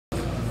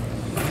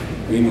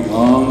Waiting a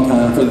long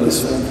time for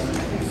this one.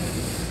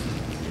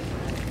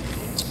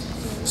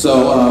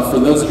 So, for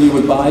those of you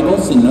with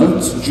Bibles and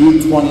notes,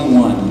 Jude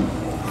 21.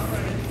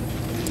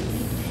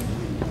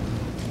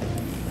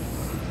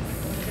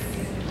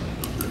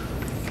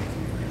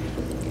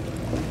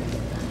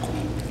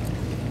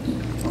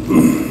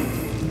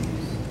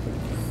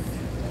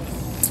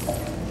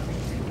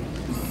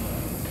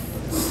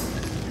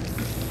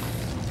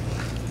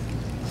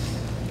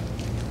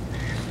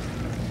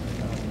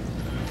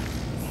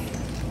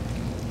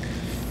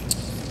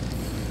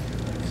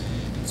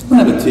 I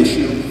have a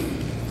tissue.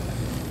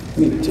 I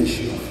need a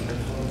tissue.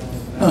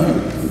 Oh,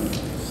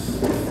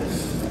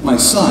 here. My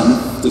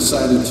son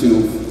decided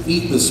to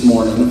eat this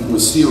morning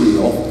with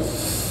cereal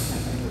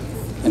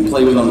and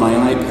play with it on my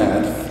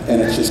iPad,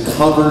 and it's just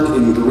covered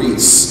in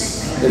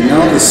grease. And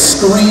now the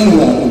screen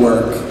won't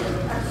work.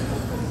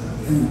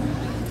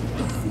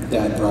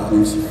 Dad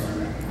problems.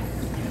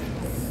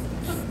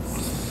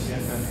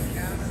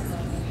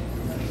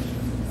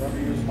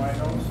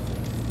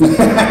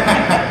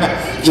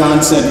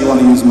 John said you want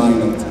to use my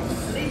notes.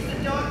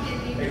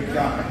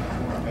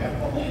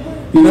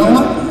 You know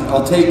what?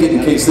 I'll take it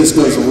in case this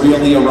goes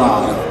really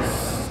awry.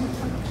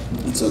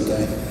 It's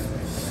okay.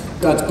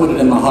 God's put it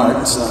in my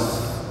heart, so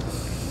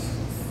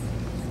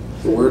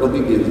the word will be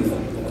given.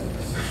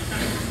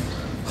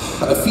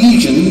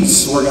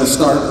 Ephesians, we're going to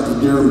start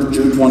with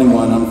Jude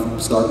 21. I'm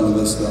starting with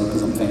this, though,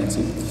 because I'm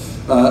fancy.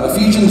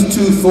 Ephesians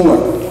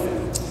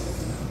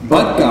 2:4.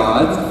 But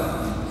God,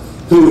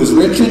 who is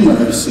rich in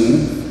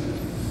mercy,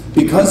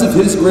 because of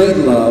his great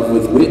love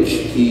with which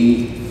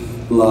he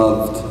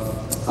loved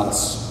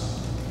us.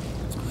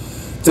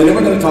 Today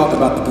we're going to talk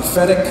about the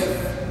prophetic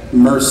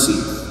mercy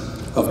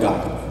of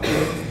God.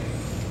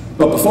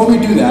 But before we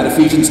do that,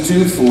 Ephesians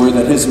 2:4,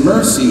 that his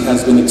mercy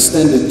has been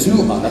extended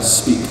to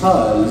us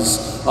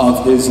because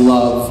of his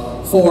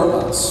love for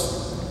us.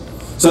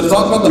 So to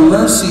talk about the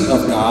mercy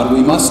of God,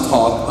 we must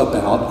talk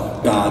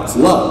about God's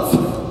love.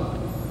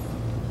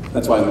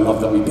 That's why I love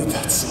that we did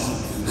that song.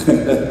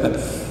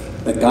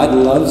 That God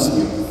loves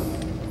you.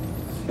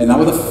 And not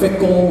with a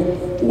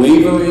fickle,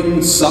 wavering,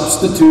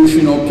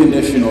 substitutional,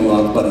 conditional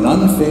love, but an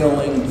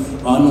unfailing,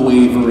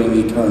 unwavering,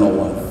 eternal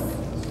one.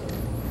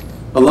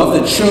 A love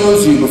that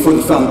chose you before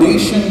the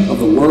foundation of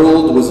the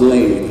world was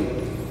laid.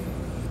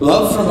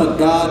 Love from a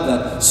God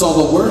that saw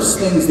the worst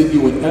things that you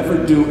would ever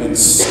do, and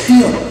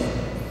still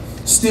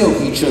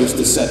he chose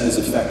to set his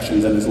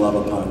affections and his love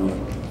upon you.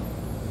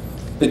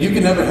 That you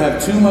can never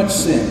have too much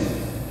sin.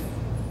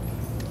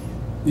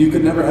 You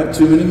could never have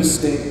too many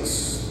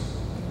mistakes.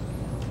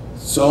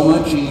 So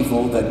much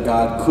evil that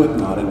God could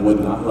not and would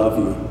not love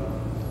you.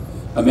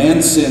 A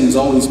man's sins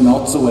always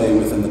melts away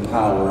within the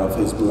power of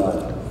his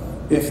blood,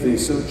 if they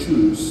so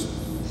choose.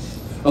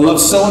 A love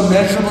so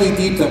immeasurably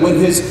deep that when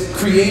his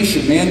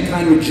creation,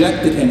 mankind,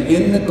 rejected him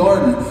in the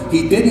garden,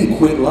 he didn't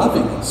quit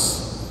loving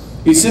us.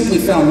 He simply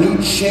found new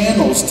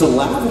channels to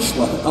lavish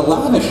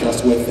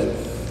us with it,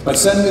 by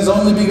sending his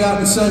only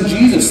begotten Son,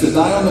 Jesus, to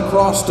die on the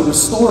cross to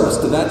restore us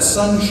to that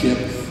sonship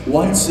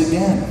once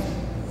again.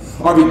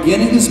 Our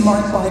beginning is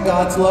marked by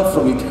God's love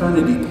from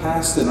eternity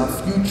past, and our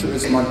future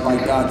is marked by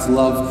God's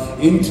love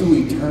into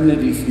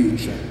eternity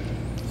future.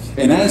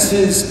 And as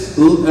his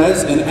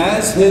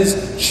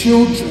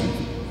children,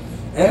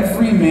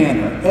 every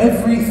manner,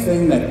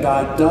 everything that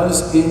God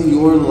does in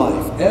your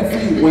life,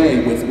 every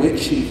way with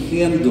which he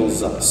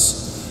handles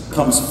us,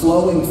 comes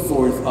flowing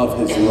forth of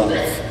his love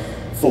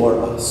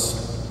for us.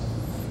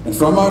 And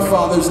from our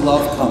Father's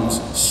love comes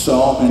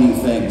so many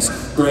things: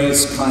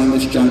 grace,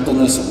 kindness,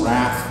 gentleness,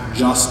 wrath,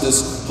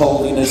 justice,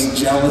 holiness,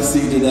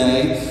 jealousy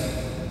today.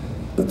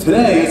 But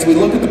today, as we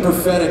look at the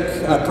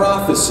prophetic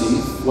prophecy,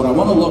 what I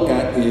want to look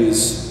at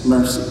is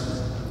mercy.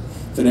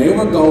 Today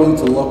we're going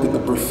to look at the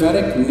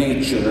prophetic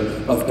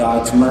nature of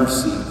God's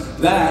mercy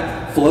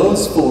that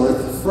flows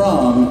forth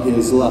from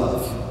his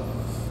love.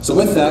 So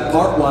with that,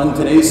 part one,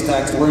 today's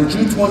text, we're in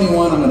Jude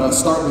 21. I'm going to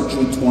start with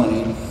Jude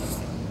 20.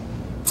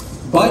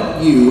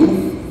 But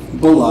you,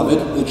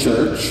 beloved, the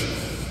church,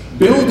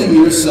 building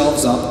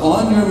yourselves up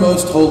on your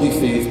most holy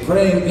faith,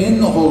 praying in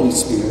the Holy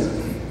Spirit,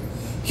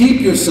 keep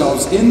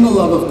yourselves in the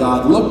love of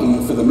God,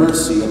 looking for the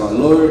mercy of our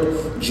Lord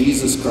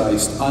Jesus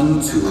Christ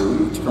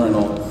unto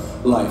eternal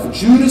life.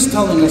 Jude is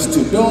telling us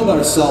to build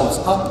ourselves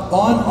up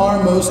on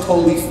our most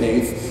holy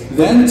faith,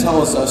 then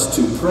tells us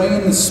to pray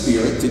in the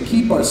Spirit, to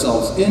keep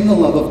ourselves in the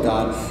love of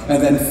God,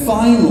 and then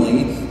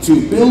finally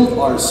to build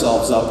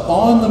ourselves up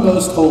on the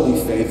most holy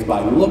faith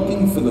by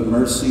looking for the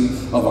mercy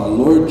of our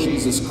Lord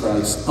Jesus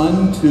Christ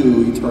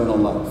unto eternal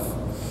life.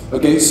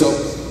 Okay, so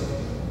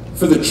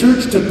for the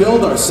church to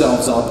build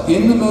ourselves up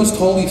in the most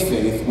holy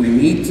faith, we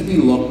need to be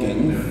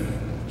looking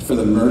for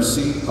the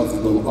mercy of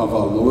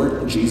our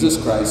Lord Jesus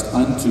Christ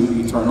unto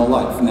eternal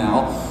life.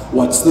 Now,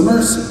 what's the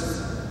mercy?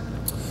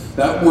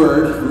 That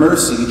word,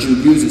 mercy,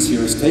 Jude uses here,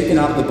 is taken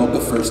out of the book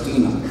of 1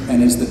 Enoch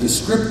and is the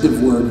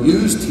descriptive word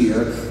used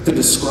here to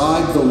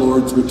describe the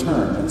Lord's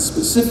return, and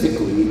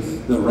specifically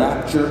the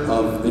rapture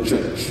of the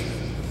church.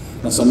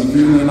 Now, some of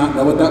you may not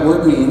know what that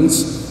word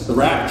means, The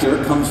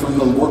rapture comes from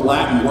the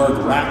Latin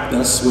word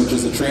raptus, which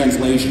is a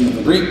translation of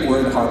the Greek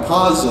word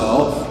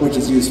harpazo, which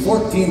is used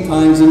 14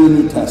 times in the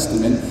New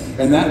Testament,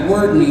 and that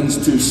word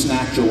means to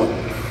snatch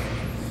away.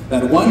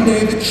 That one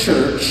day the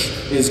church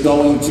is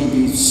going to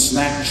be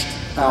snatched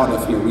out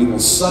of here. We will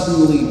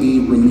suddenly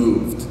be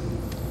removed.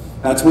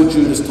 That's what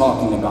Jude is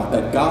talking about,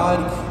 that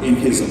God, in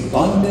his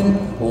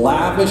abundant,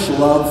 lavish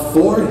love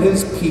for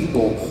his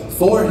people,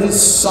 for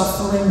his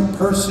suffering,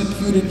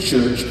 persecuted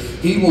church,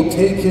 he will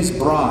take his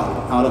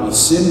bride out of a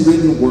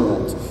sin-ridden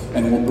world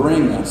and will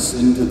bring us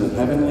into the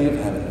heavenly of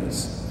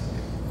heavenlies.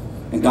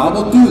 And God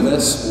will do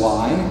this,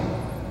 why?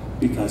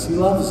 Because he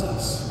loves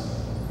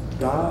us.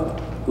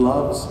 God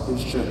loves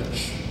his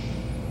church.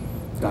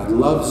 God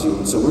loves you,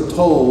 and so we're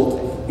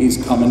told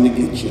he's coming to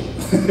get you.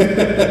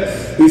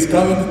 He's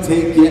coming to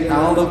take you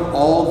out of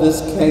all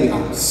this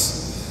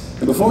chaos.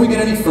 And before we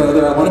get any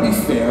further, I want to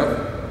be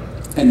fair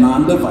and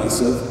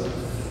non-divisive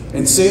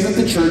and say that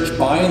the church,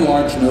 by and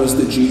large, knows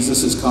that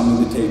Jesus is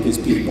coming to take his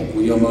people.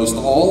 We almost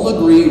all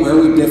agree. Where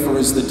we differ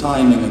is the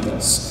timing of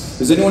this.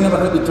 Has anyone ever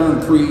heard the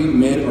term pre,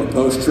 mid, or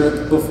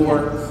post-trib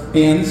before?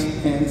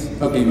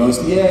 Hands? Okay,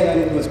 most.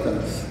 Yeah, I was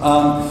correct.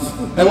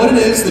 And what it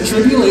is, the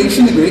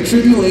tribulation, the Great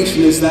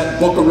Tribulation, is that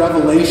book of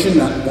Revelation,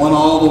 that one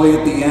all the way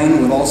at the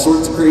end with all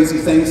sorts of crazy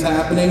things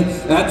happening.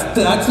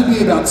 That's to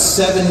be about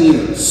 7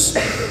 years.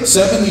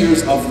 7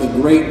 years of the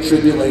Great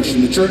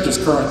Tribulation. The church is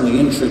currently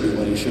in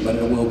tribulation, but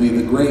it will be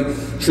the Great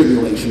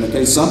Tribulation.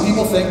 Okay, some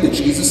people think that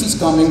Jesus is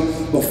coming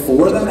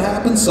before that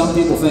happens. Some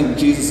people think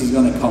Jesus is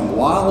going to come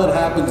while it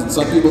happens. And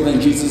some people think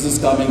Jesus is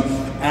coming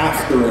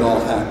after it all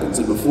happens.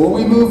 And before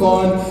we move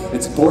on,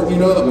 it's important you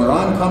know that where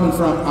I'm coming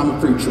from, I'm a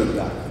pre-trib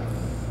guy.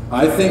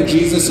 I think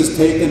Jesus is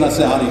taking us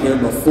out of here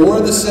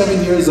before the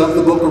 7 years of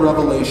the book of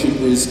Revelation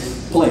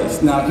is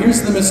placed. Now,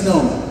 here's the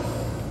misnomer.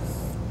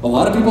 A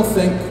lot of people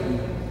think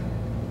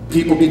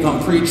people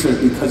become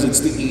pre-trib because it's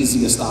the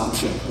easiest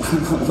option.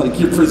 Like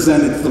you're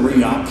presented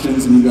 3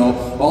 options and you go,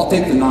 well, I'll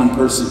take the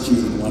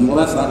non-persecuted one. Well,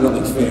 that's not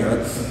really fair.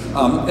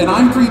 And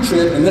I'm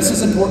pre-trib, and this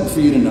is important for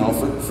you to know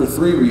for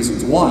 3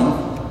 reasons.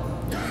 One,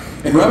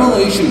 in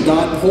Revelation,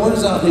 God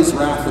pours out his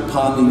wrath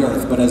upon the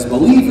earth, but as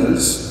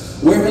believers,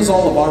 where has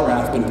all of our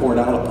wrath been poured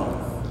out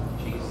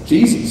upon?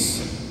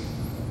 Jesus.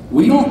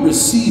 We don't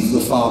receive the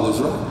Father's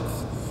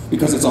wrath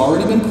because it's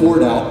already been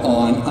poured out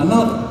on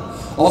another.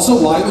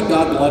 Also, why would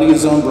God bloody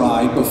his own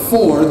bride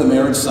before the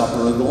marriage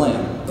supper of the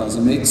Lamb?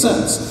 Doesn't make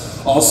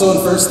sense. Also, in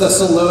 1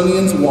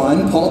 Thessalonians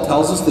 1, Paul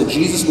tells us that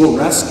Jesus will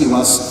rescue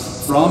us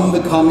from the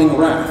coming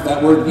wrath.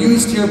 That word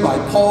used here by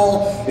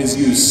Paul is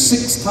used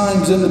 6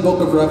 times in the book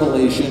of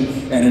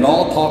Revelation, and it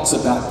all talks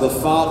about the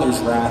Father's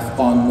wrath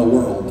on the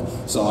world.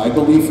 So I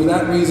believe for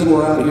that reason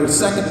we're out of here.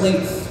 Secondly,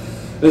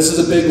 this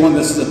is a big one.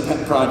 This is a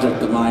pet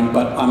project of mine,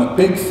 but I'm a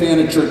big fan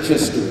of church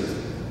history.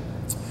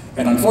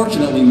 And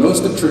unfortunately,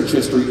 most of church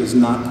history is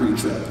not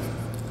pre-trib.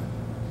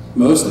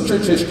 Most of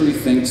church history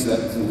thinks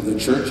that the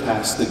church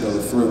has to go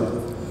through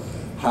it.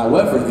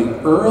 However,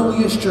 the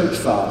earliest church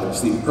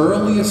fathers, the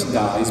earliest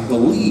guys,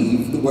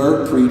 believed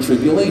we're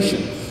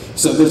pre-tribulation.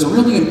 So there's a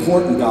really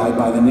important guy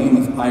by the name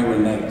of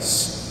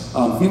Irenaeus.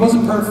 He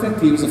wasn't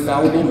perfect. He was a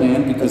fallible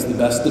man because the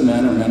best of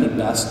men are men at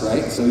best,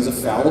 right? So he's a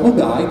fallible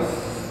guy.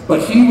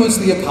 But he was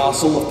the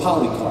apostle of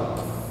Polycarp.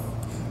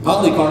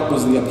 Polycarp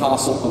was the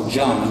apostle of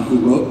John, who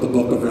wrote the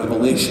book of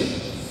Revelation.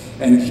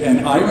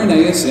 And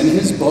Irenaeus, in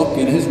his book,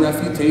 in his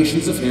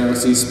Refutations of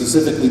Heresy,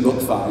 specifically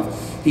book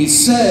 5, he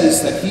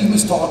says that he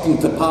was talking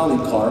to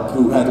Polycarp,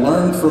 who had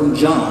learned from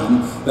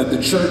John that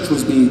the church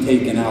was being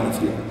taken out of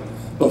here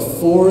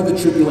before the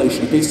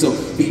tribulation. Okay, so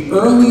the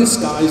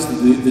earliest guys,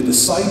 the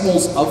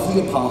disciples of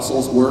the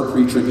apostles, were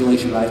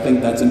pre-tribulation. I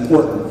think that's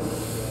important.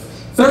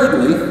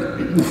 Thirdly,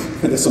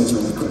 this one's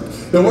really quick.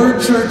 The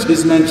word church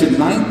is mentioned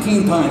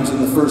 19 times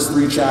in the first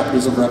 3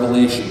 chapters of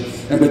Revelation.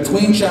 And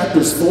between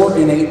chapters 4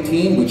 and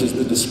 18, which is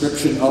the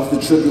description of the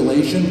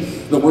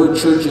tribulation, the word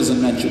church isn't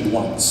mentioned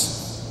once.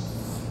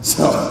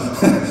 So,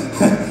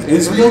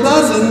 Israel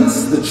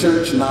dozens, the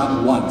church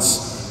not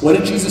once. What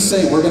did Jesus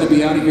say? We're going to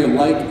be out of here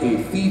like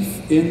a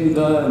thief in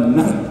the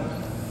night.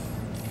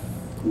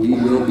 We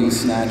will be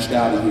snatched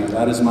out of here.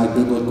 That is my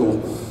biblical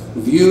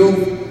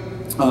view.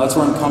 That's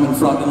where I'm coming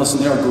from. And listen,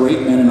 there are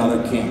great men in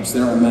other camps.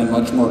 There are men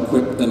much more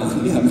equipped than I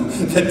am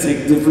that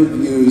take different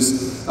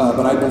views.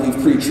 But I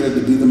believe pre-trib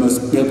to be the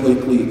most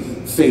biblically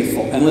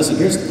faithful. And listen,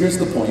 here's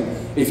the point.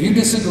 If you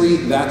disagree,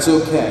 that's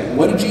okay.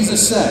 What did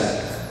Jesus say?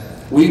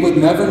 We would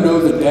never know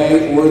the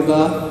day or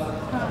the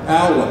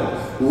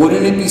hour.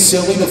 Wouldn't it be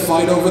silly to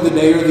fight over the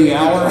day or the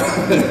hour?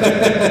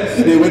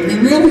 It would be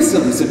really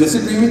silly. So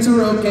disagreements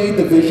are okay,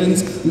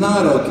 divisions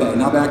not okay.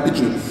 Now back to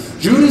Jude.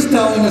 Jude is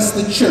telling us,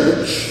 the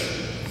church,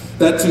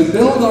 that to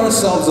build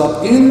ourselves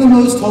up in the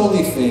most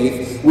holy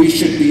faith, we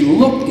should be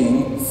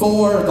looking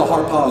for the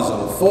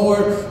harpazo, for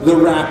the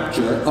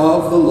rapture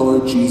of the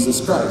Lord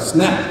Jesus Christ.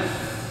 Now,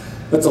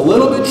 it's a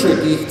little bit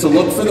tricky to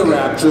look for the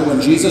rapture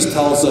when Jesus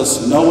tells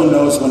us no one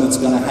knows when it's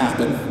going to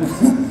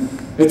happen.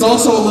 It's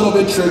also a little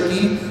bit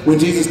tricky when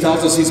Jesus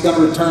tells us he's going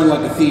to return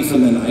like a thief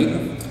in the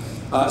night.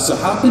 So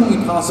how can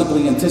we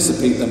possibly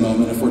anticipate the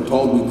moment if we're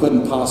told we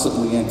couldn't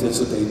possibly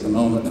anticipate the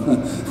moment?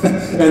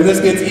 And this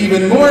gets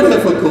even more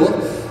difficult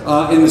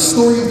in the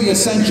story of the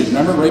ascension.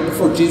 Remember, right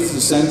before Jesus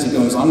ascends, he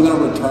goes, I'm going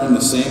to return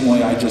the same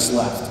way I just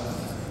left.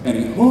 And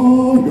he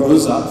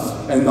goes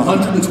up, and the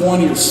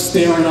 120 are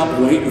staring up,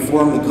 waiting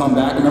for him to come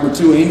back. Remember,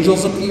 2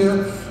 angels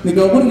appear, and they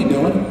go, what are you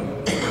doing?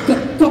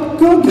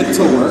 Go get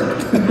to work.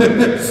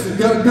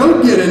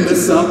 go get into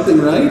something,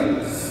 right?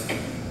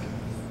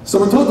 So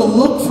we're told to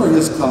look for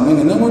his coming,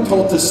 and then we're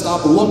told to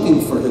stop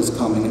looking for his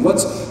coming. And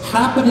what's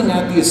happening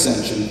at the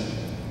ascension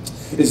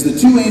is the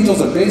 2 angels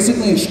are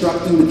basically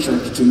instructing the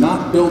church to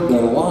not build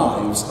their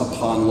lives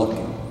upon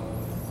looking.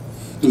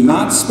 Do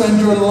not spend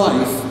your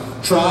life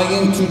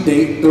trying to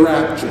date the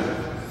rapture.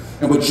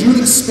 And what Jude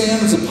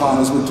expands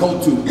upon is we're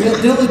told to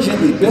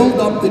diligently build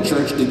up the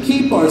church, to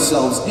keep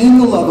ourselves in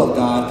the love of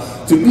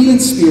God, to be in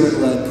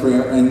spirit-led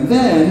prayer, and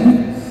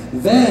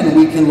then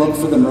we can look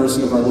for the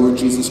mercy of our Lord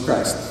Jesus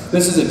Christ.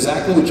 This is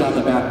exactly what John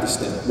the Baptist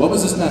did. What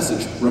was his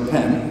message?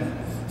 Repent,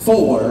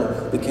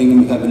 for the kingdom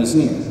of heaven is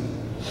near.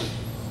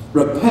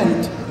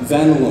 Repent,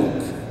 then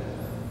look.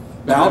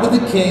 Bow to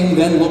the king,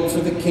 then look for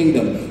the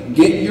kingdom.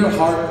 Get your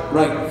heart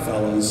right,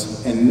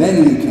 fellas, and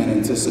then you can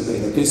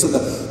anticipate. Okay, so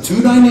the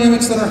 2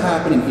 dynamics that are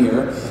happening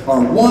here are,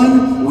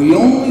 1, we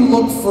only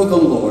look for the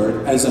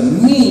Lord as a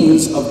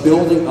means of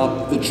building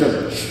up the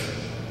church,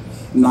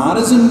 not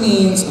as a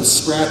means of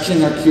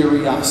scratching our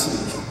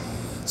curiosity.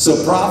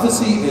 So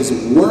prophecy is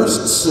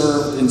worst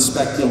served in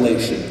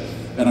speculation,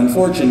 and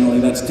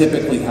unfortunately that's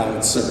typically how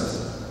it's served.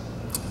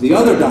 The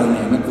other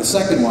dynamic, the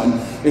second one,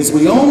 is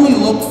we only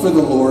look for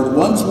the Lord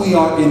once we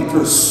are in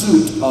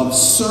pursuit of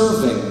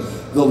serving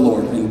the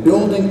Lord and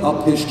building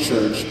up his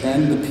church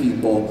and the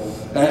people,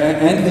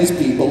 and his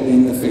people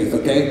in the faith,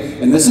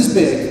 okay? And this is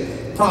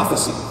big,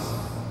 prophecy.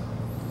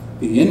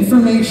 The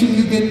information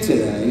you get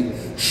today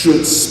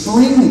should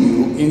spring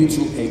you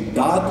into a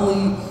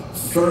godly,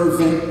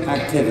 fervent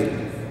activity.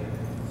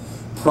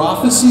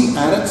 Prophecy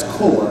at its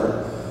core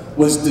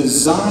was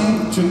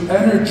designed to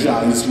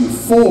energize you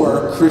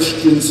for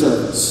Christian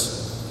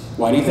service.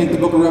 Why do you think the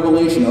book of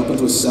Revelation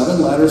opens with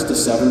 7 letters to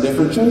 7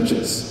 different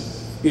churches?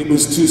 It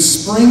was to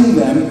spring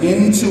them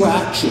into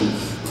action.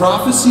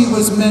 Prophecy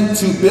was meant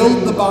to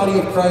build the body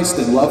of Christ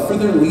in love for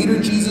their leader,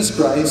 Jesus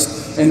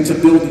Christ, and to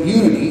build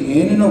unity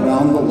in and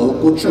around the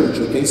local church.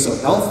 Okay, so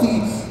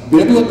healthy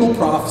biblical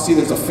prophecy,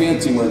 there's a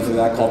fancy word for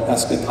that called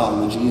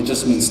eschatology. It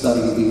just means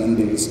studying the end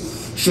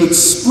days. Should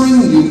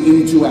spring you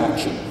into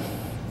action,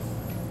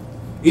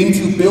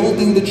 into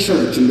building the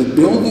church, into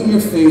building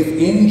your faith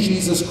in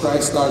Jesus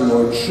Christ our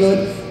Lord,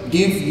 should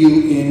give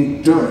you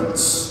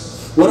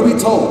endurance. What are we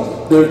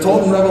told? They're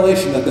told in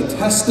Revelation that the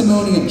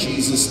testimony of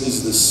Jesus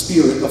is the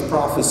spirit of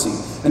prophecy.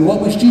 And what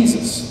was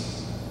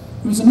Jesus?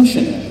 He was a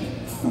missionary.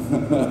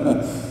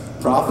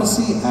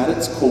 Prophecy at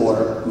its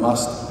core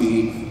must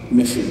be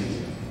mission,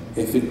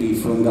 if it be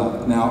from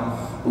God.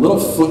 Now, a little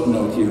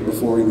footnote here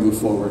before we move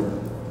forward.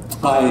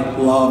 I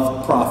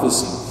love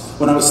prophecy.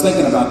 When I was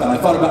thinking about that, I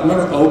thought about,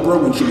 remember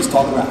Oprah when she was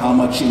talking about how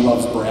much she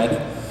loves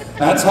bread?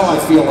 That's how I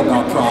feel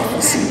about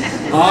prophecy.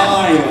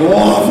 I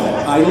love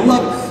it. I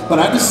love it. But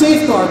I have to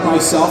safeguard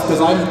myself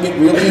because I get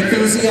really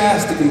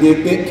enthusiastic and get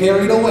a bit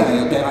carried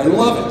away. Okay, I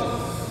love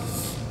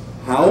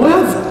it.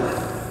 However,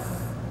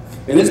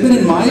 it has been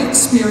in my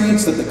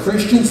experience that the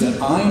Christians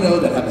that I know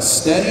that have a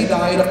steady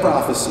diet of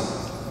prophecy.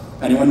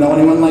 Anyone know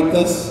anyone like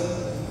this?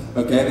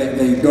 Okay,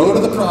 they go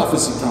to the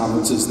prophecy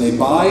conferences, they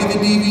buy the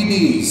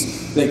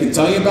DVDs, they can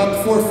tell you about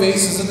the 4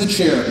 faces of the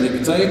cherub, they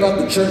can tell you about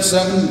the church,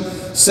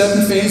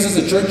 seven phases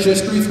of church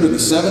history through the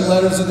 7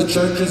 letters of the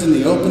churches and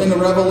the opening of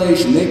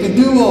Revelation. They can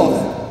do all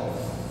that.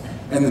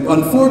 And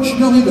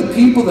unfortunately, the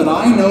people that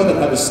I know that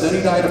have a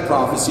steady diet of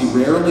prophecy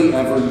rarely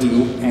ever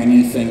do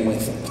anything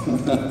with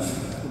it.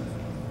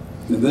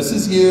 If this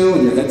is you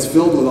and your head's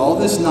filled with all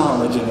this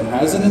knowledge and it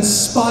hasn't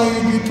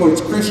inspired you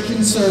towards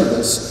Christian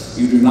service,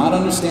 you do not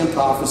understand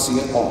prophecy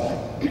at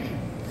all.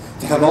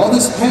 To have all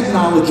this head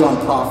knowledge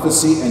on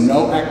prophecy and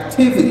no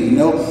activity,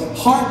 no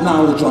heart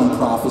knowledge on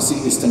prophecy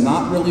is to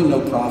not really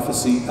know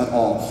prophecy at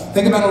all.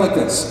 Think about it like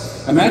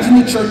this. Imagine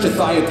the church of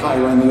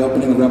Thyatira in the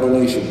opening of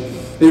Revelation.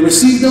 They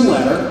received a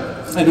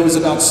letter and it was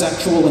about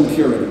sexual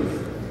impurity.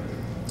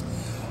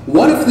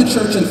 What if the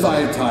church in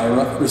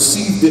Thyatira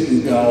received it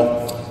and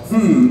go,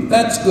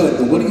 that's good,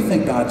 but what do you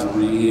think God's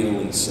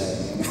really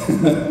saying?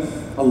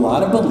 A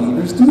lot of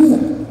believers do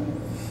that.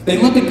 They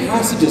look at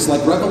passages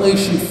like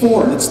Revelation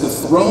 4, and it's the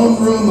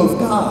throne room of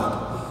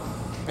God.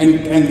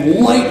 And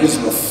light is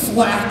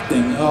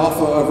refracting off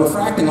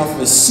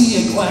of a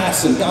sea of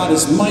glass, and God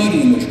is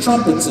mighty, and there's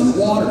trumpets and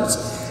waters.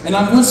 And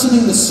I'm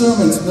listening to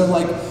sermons, and they're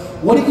like,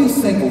 what do you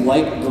think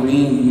light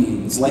green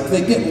means? Like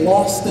they get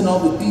lost in all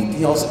the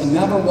details and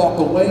never walk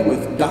away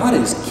with, God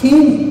is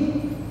king.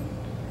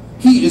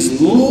 He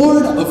is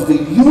Lord of the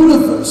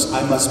universe.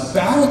 I must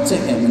bow to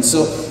him. And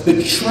so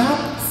the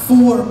trap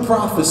for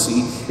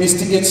prophecy is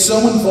to get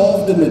so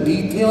involved in the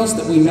details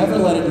that we never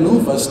let it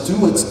move us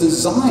to its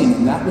design,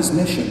 and that was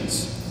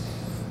missions.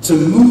 to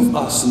move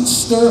us and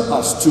stir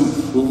us to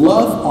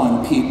love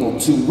on people,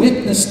 to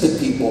witness to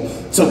people,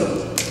 to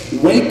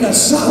wake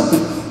us up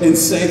and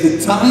say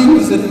the time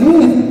is at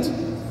hand.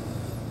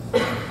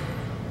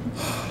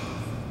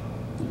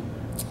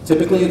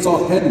 Typically it's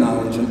all head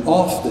knowledge and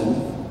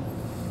often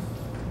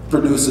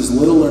produces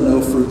little or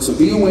no fruit. So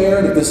be aware,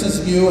 and if this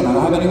is you, and I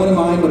don't have anyone in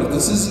mind, but if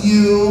this is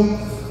you,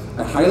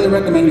 I highly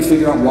recommend you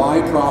figure out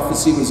why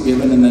prophecy was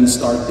given and then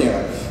start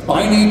there.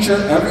 By nature,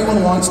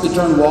 everyone wants to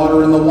turn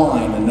water into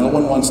wine, and no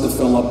one wants to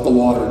fill up the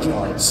water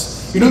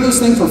jars. You know those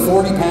things were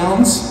 40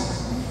 pounds?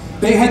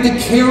 They had to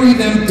carry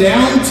them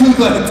down to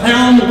the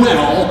town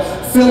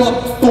well, fill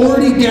up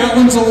 40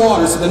 gallons of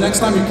water. So the next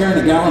time you're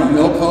carrying a gallon of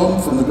milk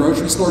home from the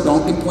grocery store,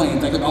 don't complain,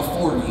 think about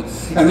 40.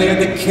 And they had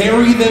to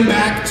carry them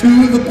back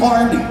to the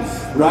party,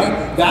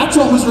 right? That's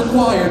what was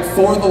required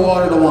for the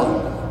water to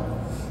wine.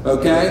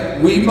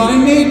 Okay? We, by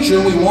nature,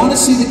 we want to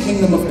see the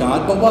kingdom of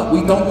God, but what?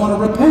 We don't want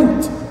to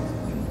repent.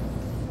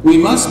 We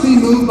must be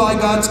moved by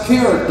God's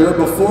character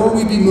before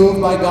we be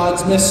moved by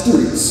God's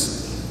mysteries.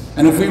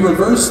 And if we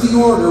reverse the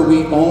order,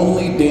 we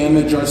only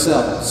damage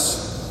ourselves.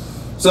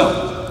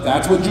 So,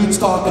 that's what Jude's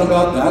talking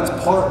about. That's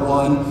part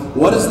one.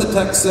 What does the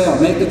text say?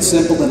 I'll make it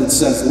simple. And it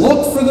says,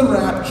 look for the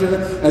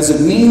rapture as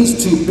a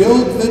means to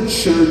build the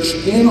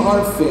church in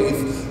our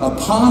faith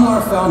upon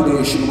our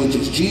foundation, which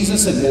is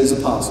Jesus and his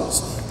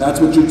apostles. That's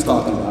what Jude's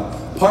talking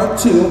about. Part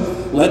two,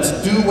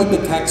 let's do what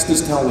the text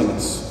is telling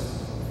us.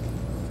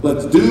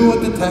 Let's do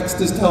what the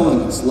text is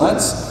telling us.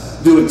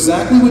 Let's do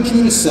exactly what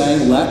Jude is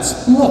saying.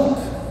 Let's look.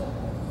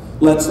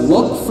 Let's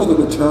look for the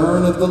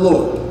return of the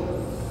Lord.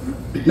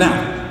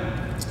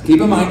 Now, keep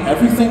in mind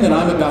everything that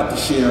I'm about to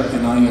share,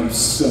 and I am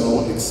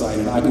so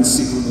excited. I've been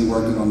secretly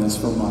working on this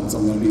for months,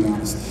 I'm going to be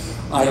honest.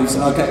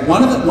 Okay,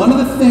 one of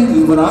the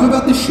things, what I'm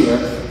about to share,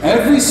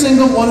 every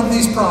single one of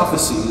these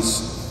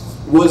prophecies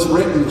was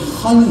written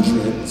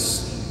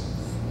hundreds,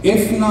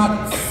 if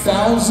not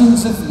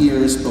thousands of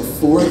years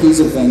before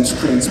these events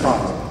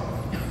transpired.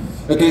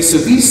 Okay, so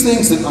these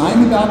things that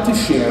I'm about to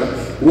share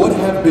would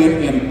have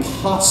been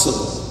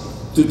impossible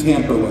to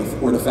tamper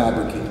with or to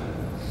fabricate.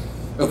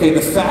 Okay,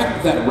 the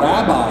fact that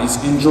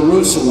rabbis in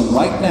Jerusalem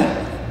right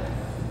now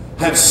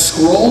have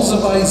scrolls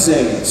of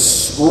Isaiah,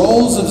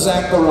 scrolls of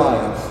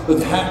Zechariah,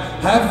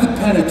 have the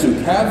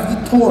Pentateuch,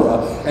 have the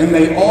Torah, and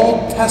they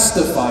all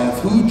testify of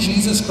who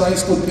Jesus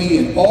Christ would be,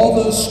 and all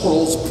those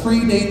scrolls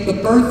predate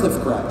the birth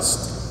of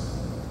Christ,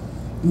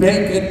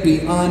 make it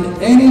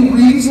beyond any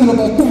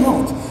reasonable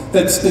doubt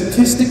that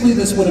statistically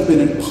this would have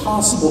been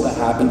impossible to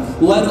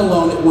happen, let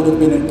alone it would have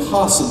been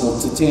impossible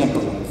to tamper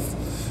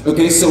with.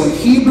 Okay, so in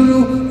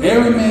Hebrew,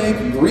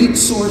 Aramaic, Greek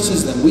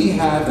sources that we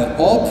have that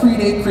all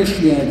predate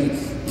Christianity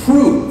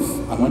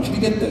prove, I want you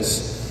to get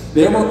this,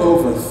 there were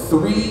over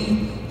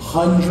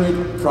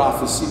 300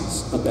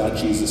 prophecies about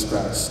Jesus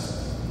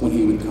Christ when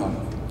he would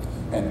come.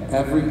 And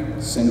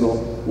every single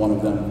one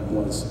of them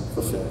was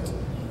fulfilled.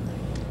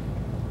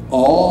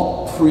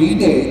 All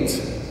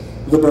predate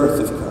the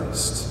birth of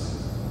Christ,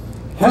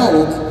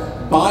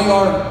 held by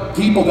our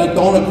people that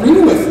don't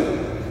agree with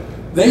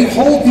it. They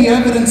hold the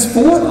evidence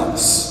for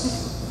us.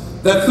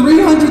 That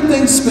 300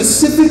 things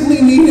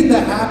specifically needed to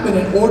happen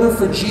in order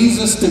for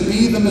Jesus to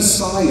be the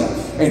Messiah.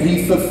 And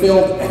he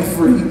fulfilled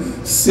every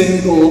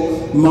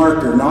single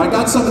marker. Now I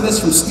got some of this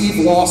from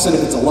Steve Lawson.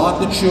 If it's a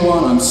lot to chew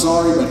on, I'm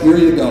sorry, but here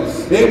you go.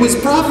 It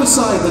was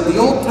prophesied that the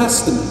Old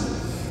Testament,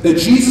 that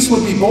Jesus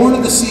would be born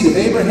of the seed of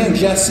Abraham,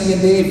 Jesse,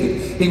 and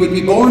David. He would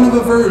be born of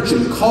a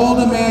virgin, called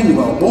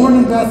Emmanuel, born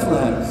in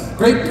Bethlehem.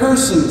 Great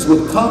persons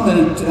would come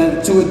and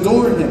to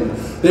adore him.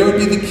 There would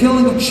be the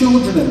killing of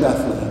children in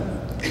Bethlehem.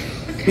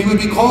 He would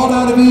be called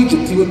out of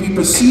Egypt. He would be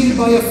preceded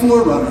by a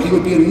forerunner. He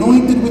would be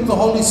anointed with the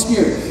Holy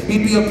Spirit.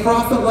 He'd be a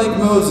prophet like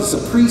Moses,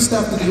 a priest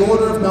after the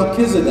order of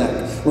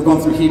Melchizedek. We're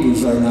going through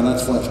Hebrews right now.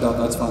 That's fleshed out.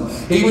 That's fun.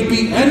 He would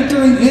be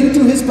entering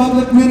into his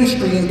public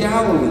ministry in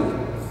Galilee.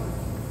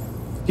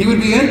 He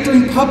would be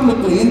entering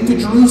publicly into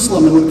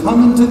Jerusalem and would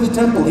come into the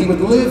temple. He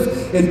would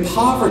live in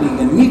poverty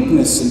and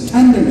meekness and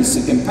tenderness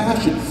and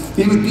compassion.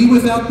 He would be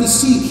without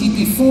deceit. He'd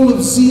be full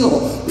of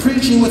zeal,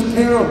 preaching with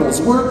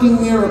parables,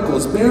 working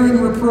miracles, bearing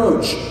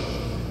reproach.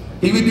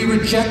 He would be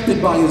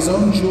rejected by his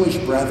own Jewish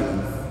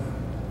brethren.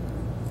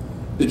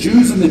 The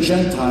Jews and the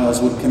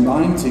Gentiles would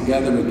combine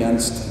together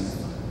against him.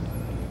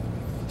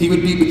 He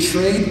would be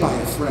betrayed by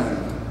a friend.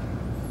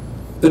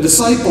 The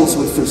disciples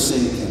would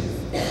forsake him.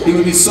 He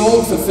would be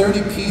sold for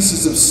 30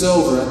 pieces of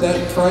silver at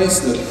that price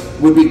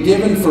that would be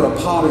given for a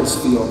potter's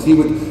field. He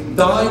would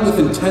die with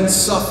intense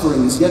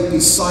sufferings, yet be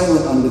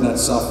silent under that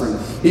suffering.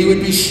 He would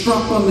be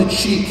struck on the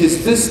cheek. His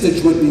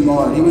visage would be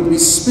marred. He would be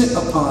spit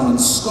upon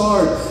and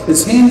scarred.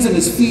 His hands and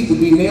his feet would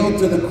be nailed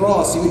to the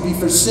cross. He would be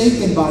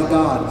forsaken by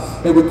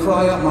God and would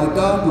cry out, my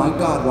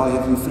God, why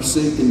have you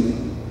forsaken me?"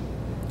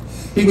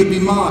 He would be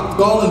mocked.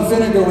 Gall and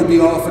vinegar would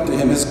be offered to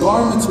him. His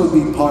garments would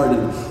be parted.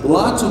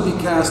 Lots would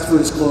be cast for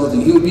his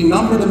clothing. He would be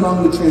numbered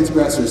among the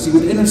transgressors. He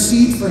would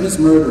intercede for his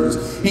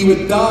murderers. He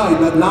would die,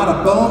 but not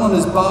a bone on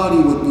his body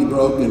would be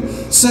broken.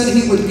 Said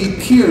he would be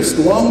pierced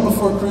long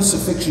before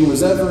crucifixion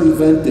was ever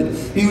invented.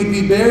 He would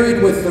be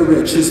buried with the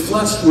rich. His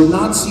flesh would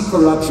not see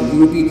corruption. He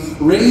would be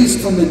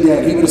raised from the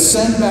dead. He would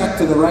ascend back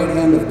to the right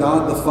hand of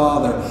God the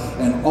Father.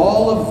 And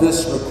all of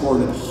this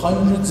recorded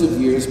hundreds of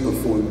years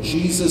before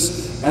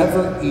Jesus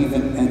ever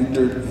even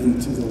entered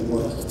into the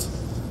world.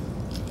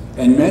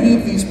 And many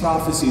of these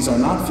prophecies are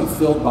not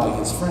fulfilled by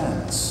his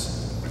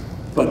friends,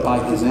 but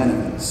by his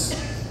enemies,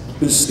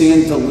 who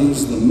stand to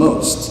lose the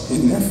most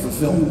in their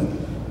fulfillment.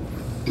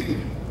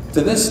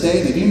 To this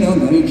day, did you know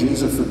many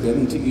Jews are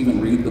forbidden to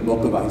even read the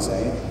book of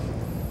Isaiah?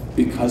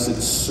 Because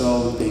it's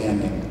so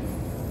damning.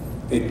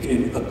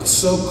 It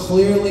so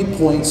clearly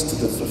points to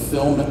the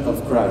fulfillment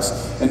of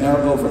Christ. And there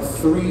are over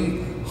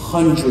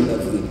 300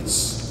 of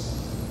these.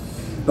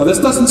 Now, this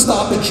doesn't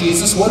stop at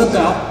Jesus. What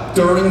about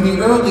during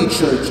the early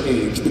church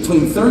age,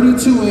 between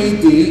 32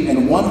 AD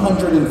and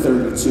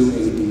 132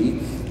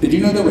 AD? Did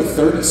you know there were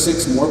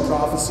 36 more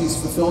prophecies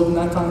fulfilled in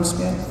that time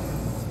span?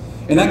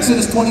 In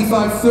Exodus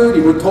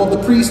 25:30, we're told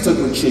the priesthood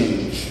would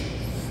change.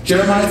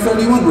 Jeremiah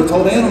 31, we're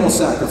told animal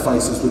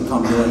sacrifices would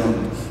come to an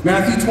end.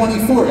 Matthew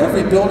 24,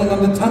 every building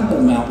on the Temple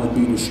Mount would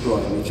be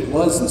destroyed, which it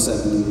was in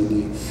 70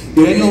 AD.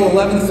 Daniel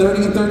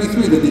 11:30 and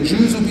 33, that the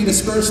Jews would be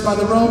dispersed by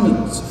the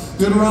Romans.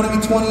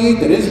 Deuteronomy 28,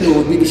 that Israel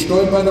would be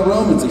destroyed by the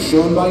Romans, as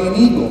shown by an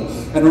eagle.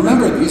 And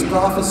remember, these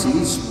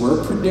prophecies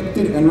were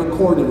predicted and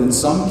recorded in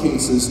some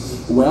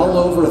cases well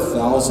over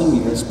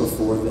 1,000 years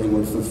before they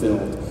were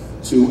fulfilled,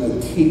 to a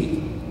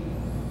T.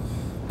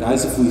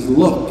 Guys, if we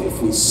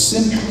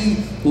simply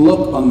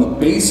look on the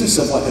basis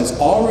of what has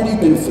already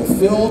been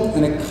fulfilled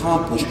and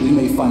accomplished, we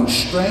may find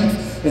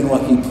strength in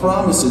what he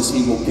promises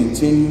he will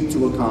continue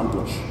to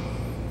accomplish.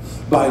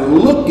 By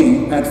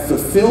looking at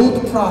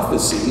fulfilled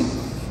prophecy,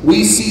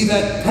 we see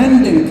that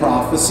pending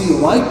prophecy,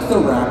 like the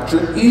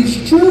rapture,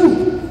 is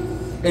true.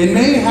 It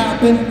may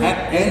happen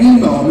at any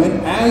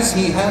moment as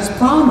he has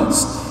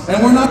promised.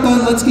 And we're not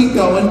done, let's keep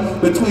going.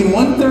 Between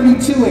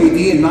 132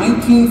 AD and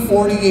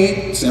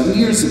 1948, 7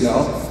 years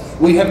ago,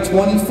 we have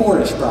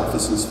 24-ish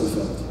prophecies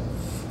fulfilled.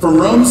 From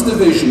Rome's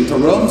division to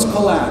Rome's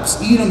collapse,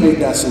 Edom made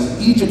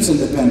desolate, Egypt's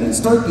independence,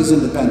 Turkey's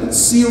independence,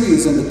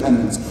 Syria's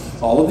independence.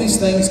 All of these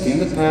things came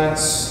to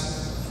pass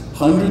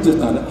hundreds, if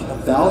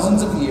not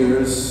thousands of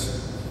years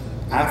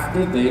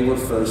after they were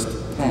first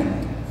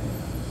penned.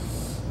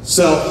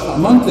 So a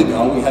month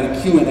ago, we had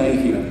a Q&A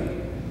here.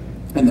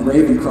 And the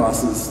Raven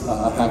Crosses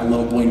have a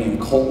little boy named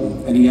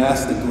Colton, and he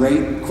asked a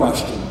great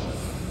question.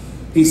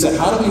 He said,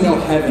 how do we know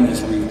heaven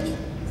is real?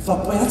 I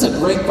thought, boy, that's a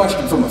great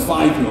question from a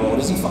 5-year-old.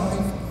 Is he 5?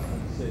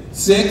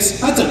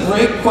 6? That's a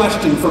great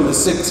question from a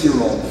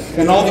 6-year-old.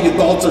 And all the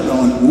adults are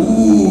going,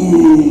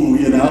 ooh,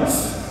 you know.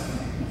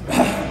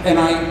 And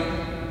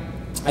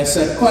I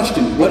said,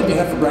 question, what did you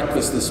have for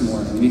breakfast this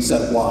morning? And he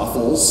said,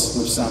 waffles,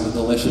 which sounded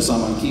delicious.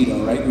 I'm on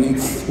keto, right? And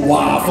he,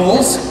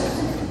 waffles.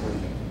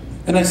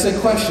 And I said,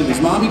 question, is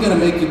Mommy going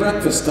to make you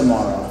breakfast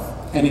tomorrow?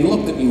 And he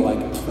looked at me like,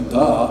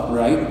 duh,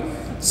 right?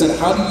 I said,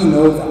 how do you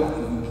know that?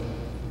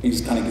 And he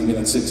just kind of gave me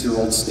that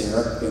 6-year-old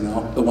stare, you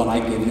know, the one I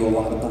give you a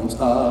lot of times.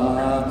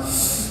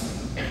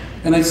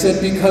 And I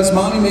said, because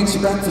Mommy makes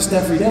you breakfast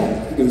every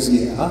day. He goes,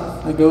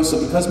 yeah. I go,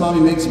 so because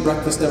Mommy makes you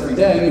breakfast every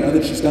day, you know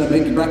that she's going to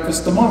make you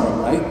breakfast tomorrow,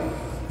 right?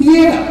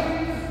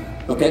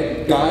 Yeah.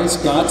 Okay, guys,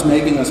 God's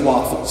making us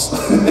waffles.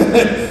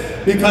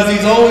 Because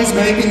he's always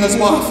making us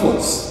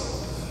waffles.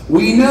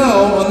 We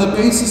know on the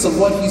basis of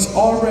what he's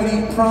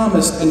already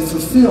promised and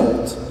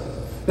fulfilled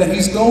that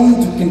he's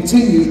going to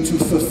continue to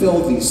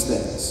fulfill these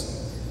things.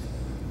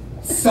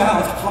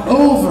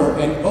 Over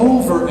and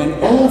over and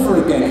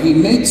over again, he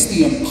makes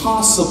the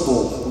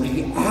impossible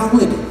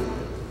reality.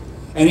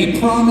 And he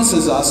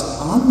promises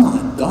us, I'm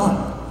not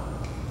done.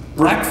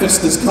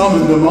 Breakfast is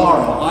coming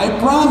tomorrow. I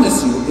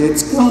promise you,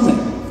 it's coming.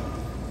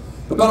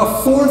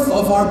 About 1/4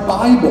 of our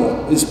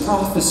Bible is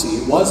prophecy.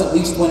 It was at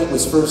least when it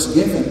was first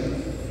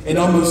given. And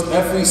almost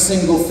every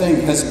single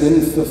thing has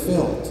been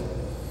fulfilled.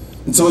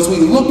 And so as we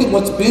look at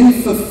what's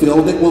been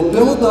fulfilled, it will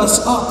build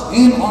us up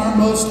in our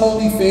most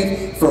holy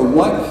faith for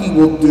what he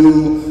will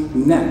do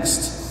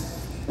next.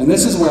 And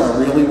this is where I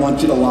really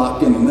want you to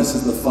lock in, and this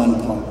is the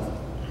fun part.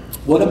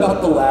 What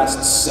about the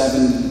last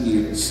 70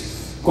 years?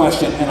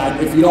 Question,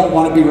 and if you don't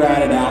want to be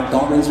ratted out,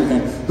 don't raise your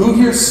hand. Who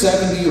here is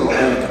 70 or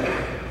older?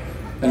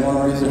 Anyone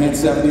want to raise their hand,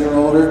 70 or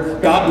older?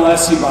 God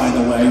bless you, by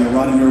the way. You're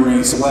running your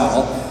race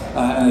well.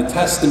 And a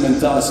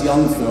testament to us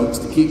young folks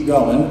to keep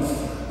going.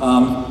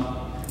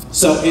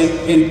 So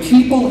in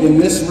people in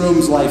this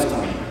room's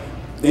lifetime,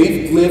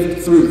 they've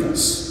lived through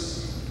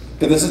this.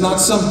 Okay, this isn't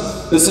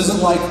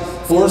like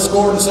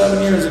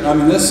 77 years ago. I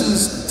mean, this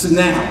is to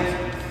now.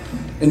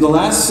 In the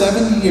last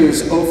 70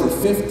 years, over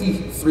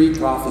 53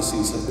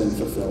 prophecies have been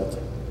fulfilled.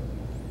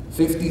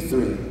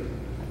 53.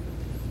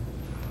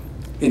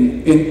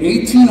 In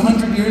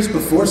 1,800 years,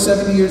 before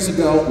 70 years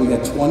ago, we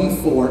had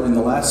 24. In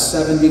the last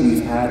 70,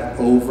 we've had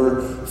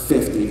over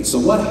 50. So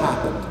what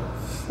happened?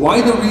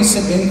 Why the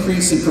recent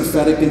increase in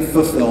prophetic and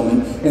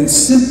fulfillment? And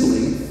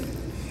simply,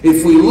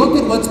 if we look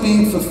at what's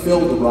being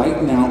fulfilled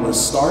right now, we're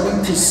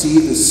starting to see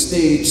the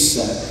stage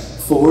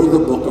set for the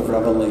book of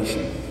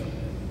Revelation.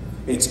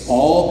 It's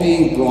all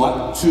being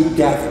brought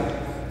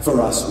together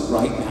for us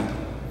right now.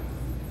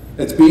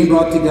 It's being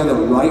brought together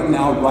right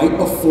now, right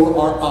before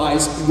our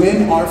eyes,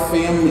 in our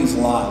families'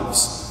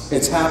 lives.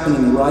 It's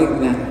happening right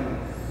now.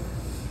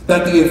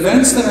 That the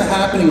events that are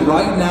happening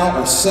right now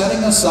are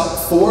setting us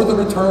up for the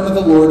return of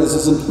the Lord, as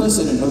is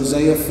implicit in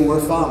Hosea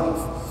 4:5.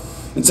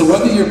 And so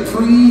whether you're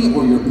pre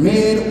or you're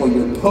mid or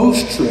you're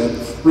post-trib,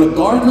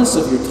 regardless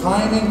of your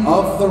timing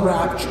of the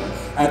rapture,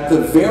 at the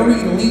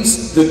very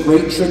least, the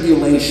Great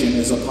Tribulation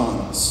is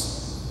upon us.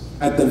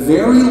 At the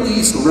very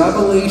least,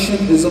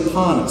 Revelation is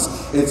upon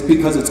us. It's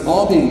because it's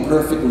all being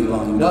perfectly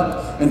lined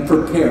up and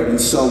prepared. And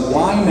so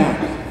why now?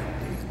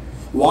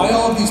 Why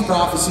all of these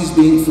prophecies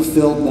being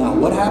fulfilled now?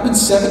 What happened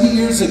 70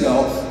 years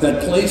ago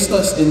that placed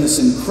us in this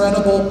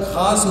incredible,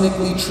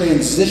 cosmically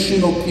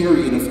transitional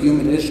period of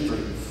human history?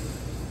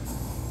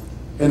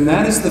 And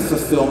that is the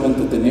fulfillment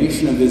that the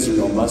nation of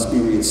Israel must be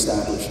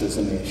reestablished as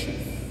a nation.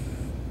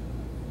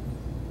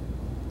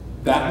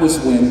 That was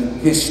when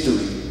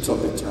history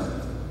took a turn.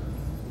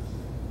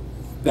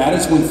 That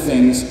is when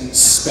things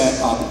sped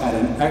up at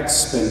an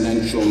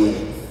exponential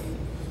rate.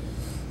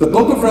 The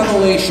book of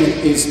Revelation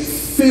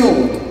is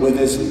filled with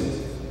Israel.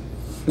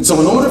 And so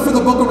in order for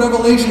the book of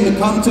Revelation to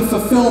come to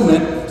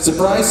fulfillment,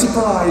 surprise,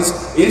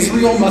 surprise,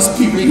 Israel must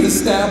be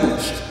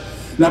reestablished.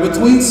 Now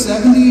between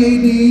 70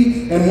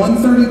 AD and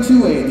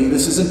 132 AD,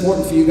 this is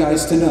important for you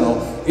guys to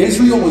know,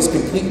 Israel was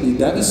completely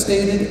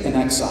devastated and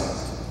exiled.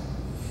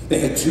 They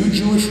had 2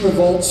 Jewish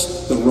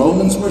revolts. The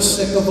Romans were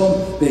sick of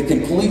them. They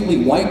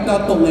completely wiped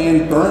out the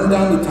land, burned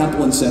down the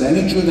temple, and said,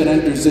 any Jew that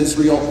enters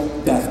Israel,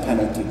 death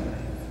penalty.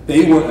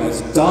 They were as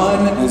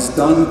done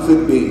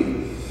could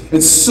be.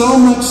 And so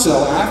much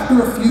so,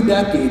 after a few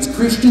decades,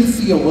 Christian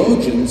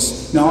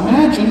theologians, now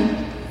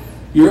imagine,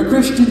 you're a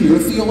Christian, you're a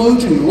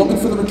theologian, you're looking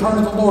for the return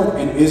of the Lord,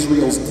 and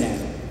Israel's dead.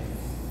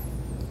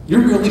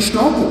 You're really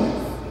struggling.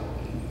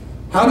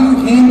 How do you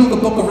handle the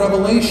book of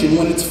Revelation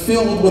when it's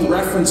filled with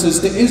references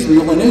to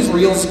Israel and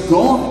Israel's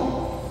gone?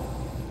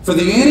 For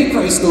the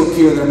Antichrist to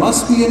appear, there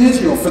must be an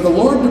Israel. For the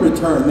Lord to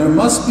return, there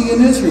must be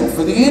an Israel.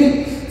 For the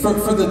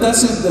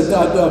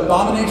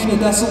abomination of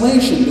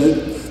desolation,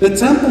 the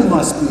temple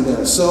must be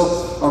there.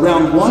 So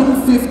around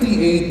 150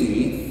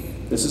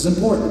 AD, this is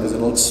important because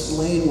it'll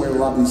explain where a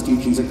lot of these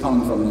teachings are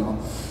coming from now.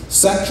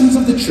 Sections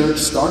of the church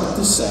started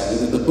to say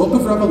that the book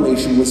of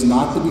Revelation was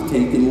not to be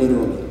taken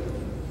literally.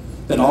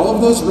 That all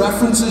of those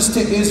references to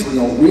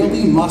Israel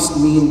really must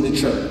mean the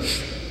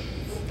church.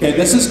 Okay,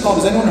 this is called,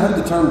 has anyone heard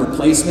the term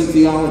replacement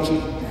theology?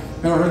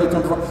 Ever heard the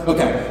term before?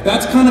 Okay,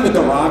 that's kind of a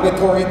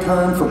derogatory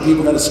term for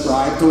people that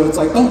ascribe to it. It's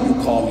like, don't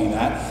you call me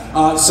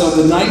that. So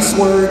the nice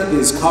word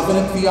is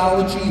covenant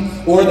theology,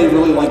 or they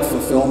really like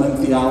fulfillment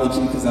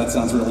theology because that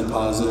sounds really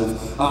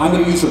positive. I'm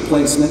going to use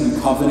replacement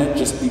and covenant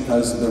just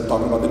because they're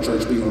talking about the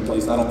church being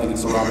replaced. I don't think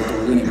it's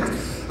derogatory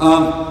anyways.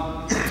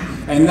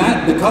 And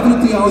that, the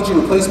covenant theology,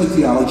 replacement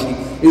theology,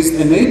 is,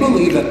 and they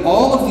believe that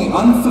all of the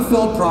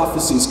unfulfilled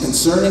prophecies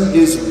concerning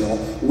Israel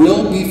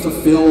will be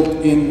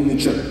fulfilled in the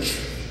church.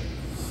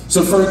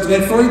 So for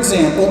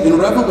example, in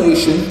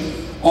Revelation,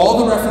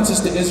 all the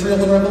references to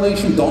Israel in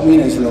Revelation don't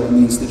mean Israel, it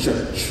means the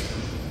church.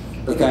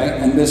 Okay?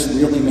 And this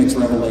really makes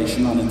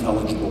Revelation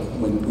unintelligible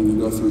when you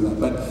go through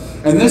that.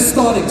 And this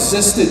thought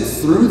existed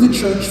through the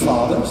church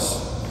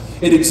fathers.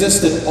 It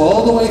existed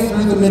all the way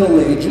through the Middle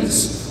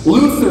Ages.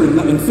 Luther in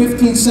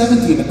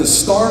 1517, at the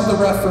start of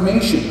the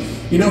Reformation,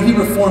 you know, he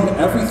reformed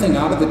everything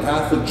out of the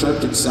Catholic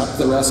Church except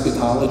their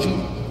eschatology.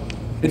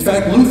 In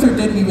fact, Luther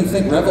didn't even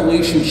think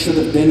Revelation should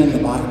have been in the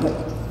Bible.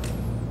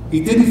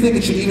 He didn't think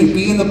it should even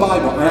be in the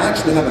Bible. I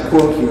actually have a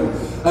quote here.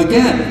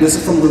 Again, this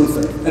is from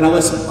Luther. And now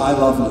listen, I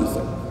love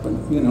Luther.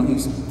 But, you know,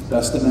 he's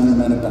best of men are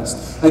men at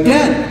best.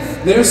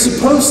 Again, they're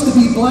supposed to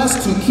be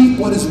blessed who keep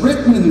what is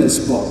written in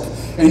this book.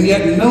 And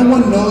yet no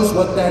one knows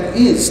what that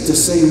is, to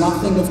say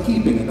nothing of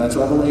keeping it. That's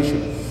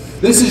Revelation.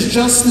 This is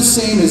just the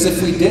same as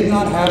if we did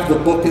not have the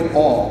book at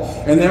all.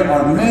 And there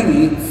are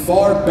many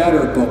far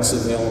better books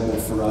available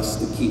for us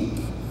to keep.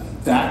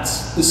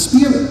 That's the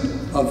spirit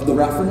of the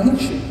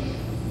Reformation.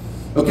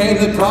 Okay,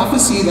 the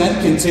prophecy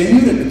then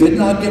continued. It did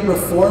not get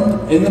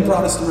reformed in the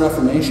Protestant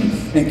Reformation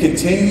and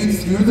continued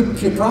through the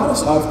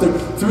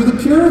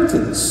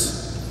Puritans.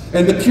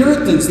 And the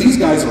Puritans, these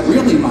guys are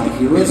really my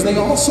heroes. They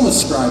also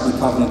ascribed to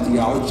covenant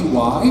theology.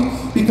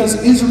 Why?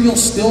 Because Israel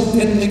still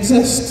didn't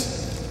exist.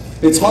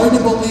 It's hard to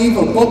believe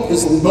a book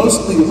is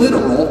mostly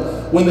literal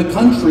when the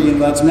country,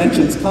 and that's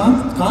mentioned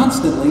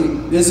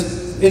constantly,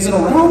 isn't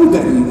around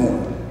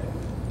anymore.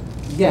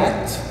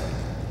 Yet,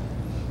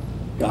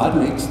 God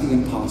makes the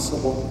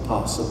impossible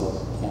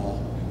possible all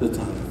the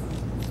time.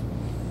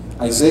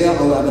 Isaiah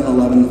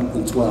 11:11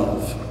 and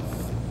 12.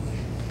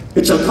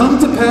 It shall come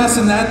to pass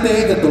in that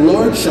day that the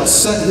Lord shall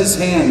set his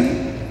hand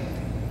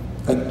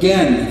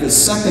again the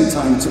second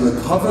time to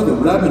recover the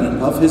remnant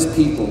of his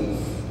people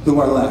who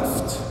are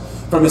left.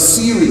 From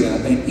Assyria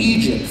and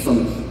Egypt,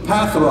 from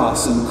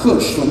Pathros and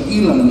Cush, from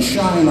Elam and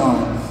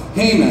Shinar,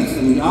 Hamath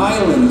and the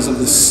islands of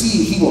the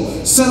sea, he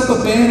will set up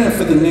a banner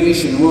for the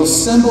nation, will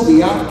assemble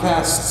the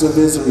outcasts of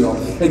Israel,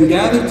 and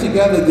gather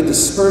together the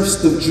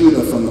dispersed of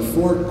Judah from the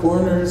four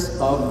corners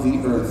of the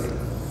earth.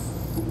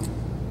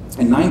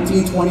 In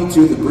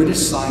 1922, the British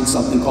signed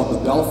something called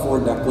the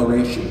Balfour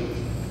Declaration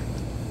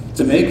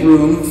to make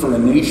room for a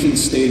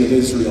nation-state of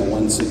Israel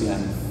once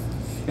again.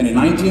 And in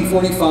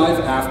 1945,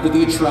 after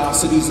the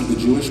atrocities of the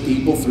Jewish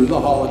people through the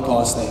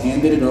Holocaust, they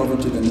handed it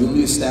over to the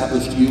newly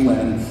established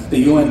UN. The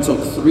UN took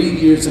 3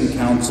 years in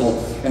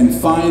council and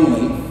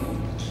finally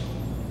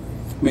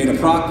made a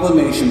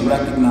proclamation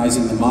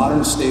recognizing the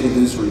modern state of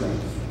Israel.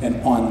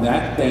 And on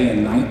that day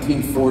in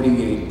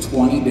 1948,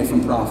 20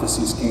 different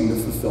prophecies came to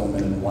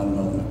fulfillment in one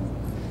moment.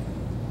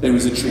 There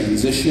was a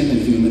transition in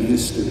human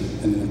history,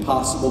 and the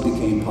impossible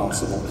became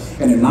possible.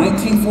 And in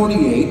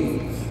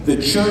 1948, the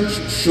church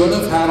should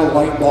have had a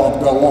light bulb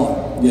go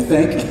on, you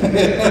think?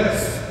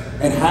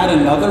 And had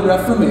another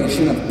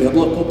reformation of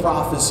biblical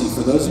prophecy.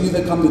 For those of you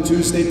that come to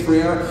Tuesday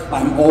prayer,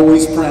 I'm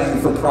always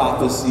praying for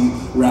prophecy,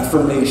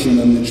 reformation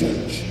in the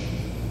church.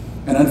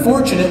 And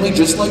unfortunately,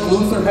 just like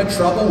Luther had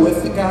trouble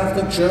with the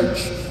Catholic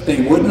Church,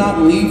 they would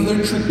not leave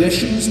their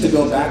traditions to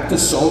go back to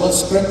sola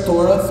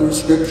scriptura, through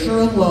Scripture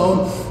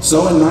alone.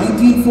 So in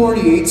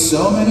 1948,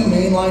 so many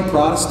mainline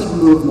Protestant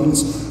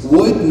movements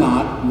will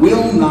not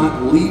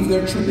leave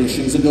their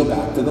traditions and go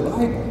back to the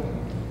Bible.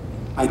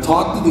 I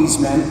talk to these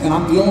men, and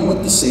I'm dealing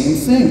with the same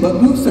thing. But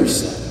Luther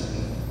said,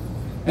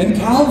 and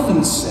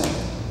Calvin said,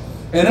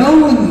 and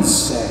Owen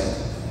said,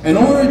 and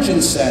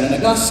Origen said,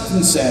 and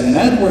Augustine said, and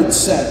Edward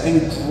said,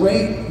 and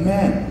great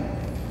men.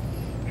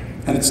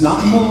 And it's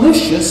not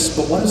malicious,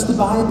 but what does the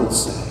Bible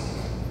say?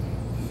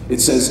 It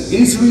says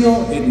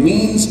Israel, it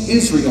means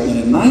Israel. And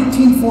in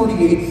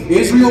 1948,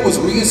 Israel was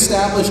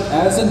reestablished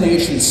as a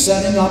nation,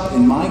 setting up,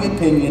 in my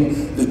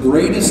opinion, the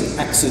greatest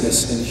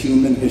exodus in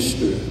human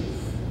history.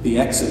 The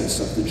exodus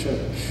of the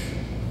church.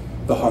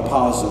 The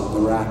harpazo, the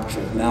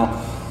rapture.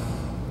 Now,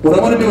 what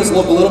I want to do is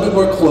look a little bit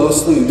more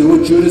closely and do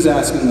what Jude is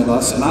asking of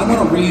us. And I'm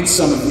going to read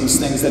some of these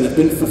things that have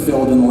been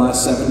fulfilled in the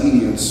last 70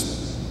 years.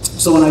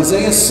 So in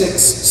Isaiah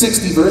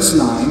 60, verse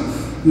 9,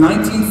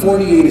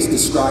 1948 is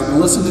described, and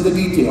listen to the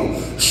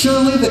detail.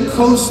 Surely the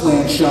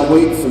coastland shall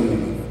wait for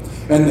me,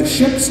 and the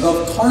ships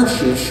of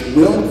Tarshish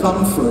will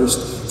come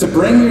first, to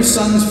bring your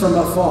sons from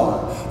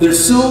afar, their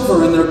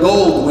silver and their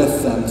gold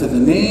with them, to the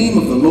name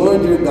of the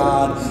Lord your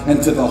God,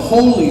 and to the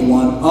Holy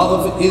One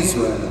of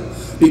Israel,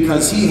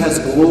 because he has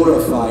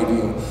glorified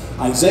you.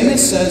 Isaiah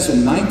says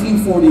in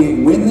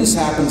 1948, when this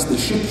happens, the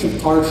ships of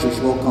Tarshish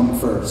will come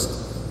first.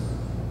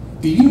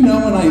 Do you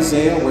know in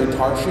Isaiah where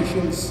Tarshish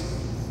is?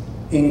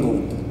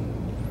 England.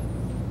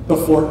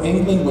 Before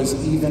England was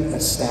even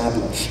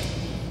established.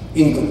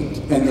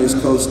 England and those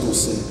coastal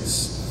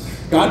cities.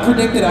 God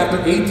predicted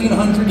after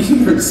 1,800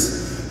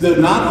 years that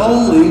not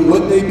only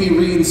would they be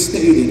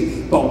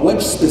reinstated, but which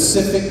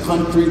specific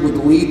country would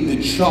lead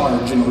the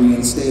charge in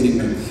reinstating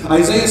them.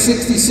 Isaiah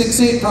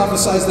 66:8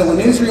 prophesies that when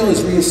Israel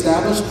is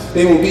reestablished,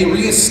 they will be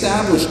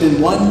reestablished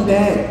in one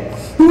day.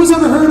 Who has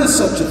ever heard of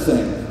such a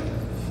thing?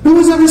 Who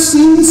has ever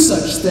seen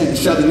such things?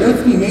 Shall the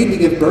earth be made to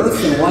give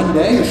birth in one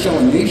day, or shall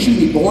a nation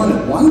be born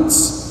at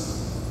once?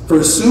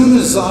 For as soon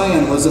as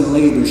Zion was in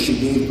labor, she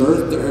gave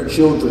birth to her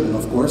children. And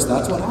of course,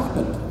 that's what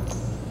happened.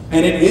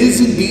 And it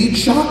is indeed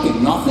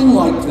shocking. Nothing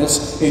like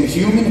this in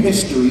human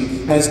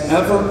history has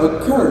ever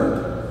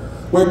occurred.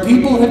 Where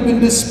people had been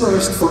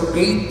dispersed for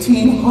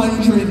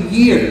 1,800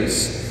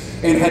 years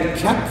and had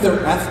kept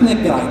their ethnic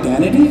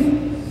identity,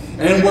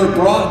 and were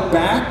brought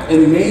back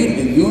and made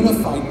a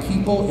unified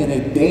people in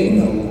a day,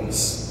 no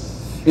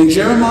less. In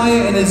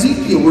Jeremiah and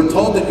Ezekiel, we're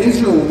told that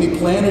Israel will be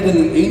planted in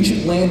the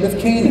ancient land of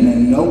Canaan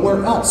and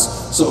nowhere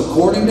else. So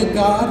according to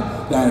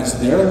God, that is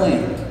their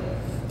land.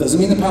 Doesn't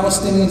mean the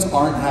Palestinians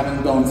aren't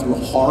having gone through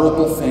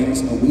horrible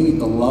things, and we need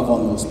to love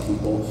on those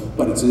people,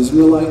 but it's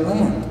Israelite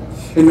land.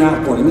 And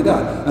now, according to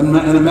God. In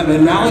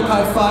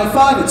Malachi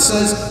 5:5, it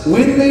says,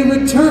 when they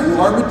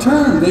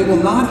return, they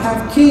will not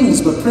have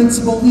kings, but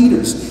principal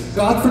leaders.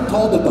 God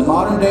foretold that the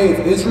modern day of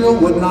Israel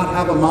would not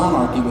have a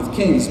monarchy with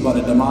kings, but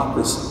a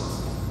democracy,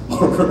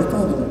 or a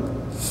republic.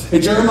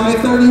 And Jeremiah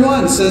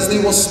 31 says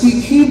they will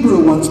speak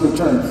Hebrew once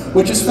returned,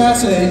 which is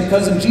fascinating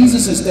because in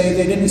Jesus' day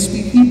they didn't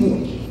speak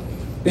Hebrew.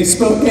 They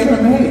spoke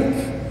Aramaic,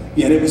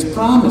 yet it was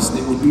promised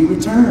it would be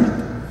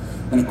returned.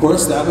 And of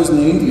course, that was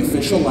named the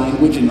official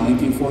language in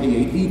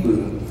 1948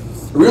 Hebrew.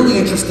 A really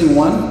interesting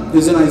one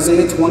is in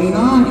Isaiah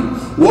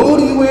 29. Woe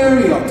to you,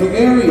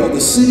 Ariel, the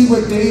city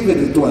where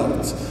David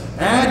dwelt.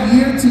 Add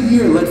year to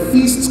year, let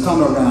feasts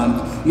come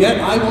around,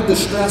 yet I will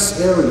distress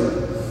Ariel.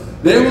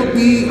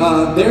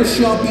 There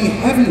shall be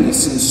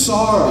heaviness and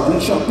sorrow, and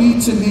it shall be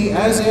to me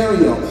as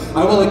Ariel.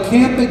 I will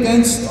encamp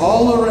against you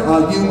all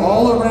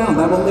around.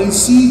 I will lay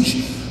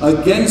siege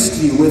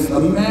against you with a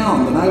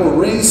mound, and I will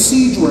raise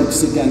siege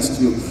works against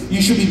you.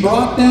 You shall be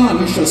brought down,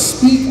 you shall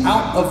speak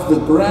out of the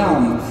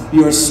ground.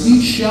 Your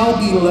speech shall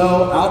be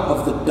low out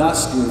of the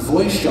dust, your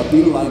voice shall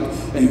be like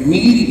a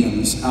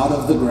medium's out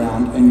of the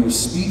ground, and your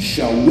speech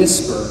shall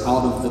whisper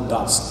out of the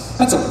dust.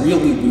 That's a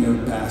really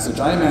weird passage.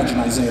 I imagine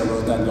Isaiah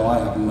wrote that and go, I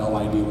have no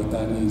idea what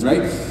that means,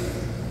 right?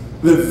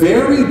 The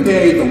very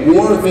day the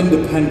War of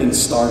Independence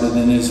started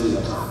in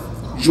Israel,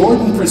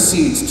 Jordan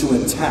proceeds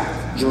to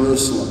attack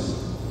Jerusalem.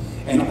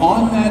 And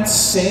on that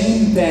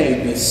same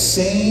day,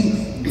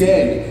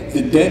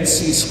 the Dead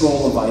Sea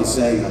Scroll of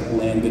Isaiah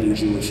landed in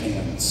Jewish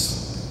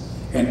hands.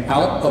 And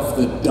out of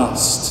the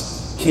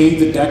dust came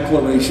the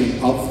declaration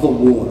of the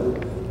war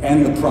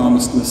and the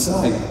promised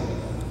Messiah.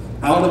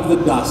 Out of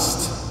the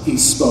dust, he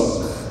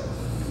spoke.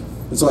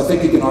 And so I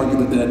think you can argue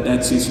that the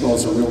Dead Sea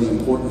Scrolls are really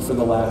important for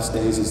the last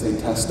days as they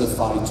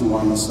testify to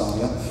our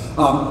Messiah.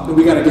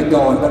 We got to get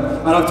going, but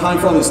I don't have time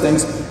for all these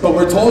things. But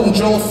we're told in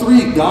Joel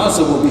 3,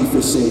 Gaza will be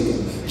forsaken.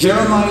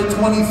 Jeremiah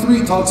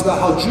 23 talks about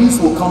how Jews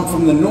will come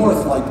from the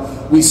north, like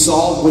we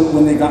saw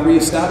when they got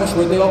reestablished.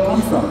 Where'd they all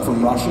come from?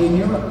 From Russia and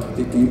Europe.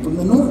 They came from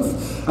the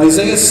north.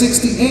 Isaiah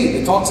 68,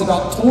 it talks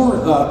about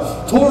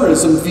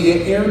tourism via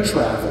air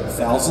travel,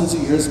 thousands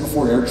of years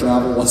before air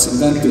travel was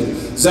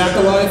invented.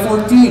 Zechariah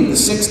 14, the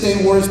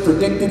Six-Day War is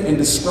predicted and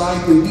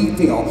described in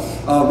detail.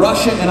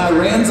 Russia and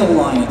Iran's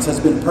alliance has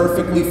been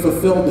perfectly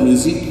fulfilled in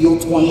Ezekiel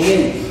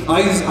 28.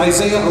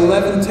 Isaiah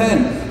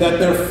 11:10, that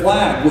their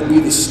flag would be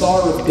the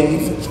Star of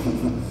David.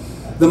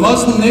 The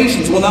Muslim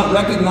nations will not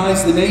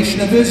recognize the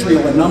nation of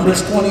Israel in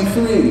Numbers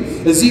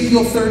 23.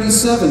 Ezekiel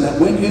 37, that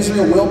when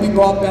Israel will be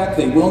brought back,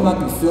 they will not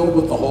be filled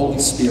with the Holy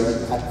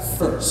Spirit at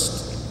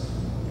first.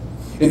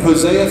 In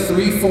Hosea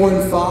 3, 4,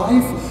 and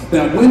 5,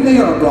 that when they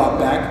are brought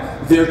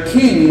back, their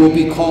king will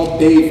be called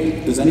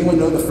David. Does anyone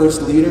know the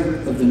first leader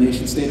of the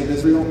nation-state of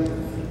Israel?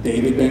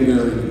 David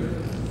Ben-Gurion.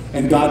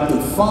 And God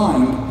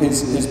defined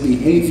his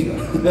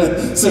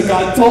behavior. So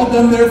God told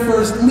them their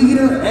first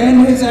leader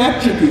and his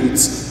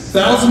attributes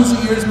thousands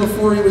of years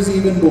before he was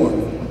even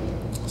born.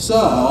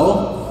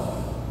 So,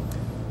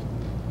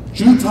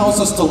 Jude tells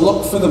us to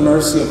look for the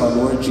mercy of our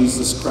Lord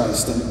Jesus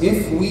Christ. And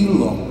if we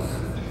look,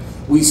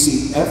 we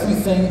see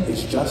everything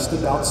is just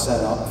about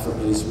set up for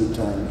his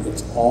return.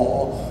 It's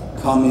all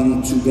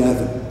coming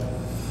together.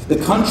 The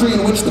country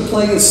in which the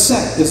play is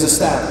set is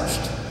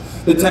established.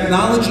 The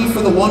technology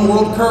for the one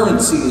world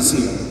currency is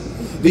here.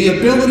 The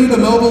ability to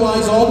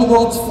mobilize all the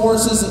world's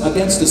forces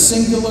against a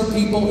singular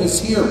people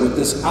is here with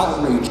this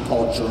outrage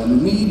culture and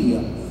the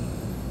media.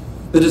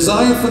 The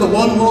desire for the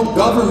one world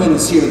government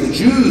is here. The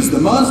Jews, the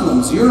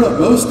Muslims, Europe,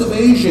 most of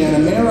Asia and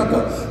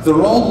America,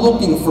 they're all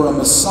looking for a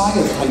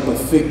Messiah type of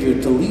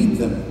figure to lead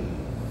them.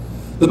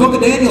 The book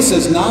of Daniel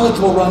says knowledge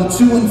will run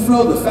to and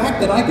fro. The fact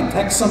that I can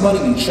text somebody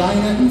in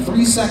China in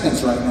 3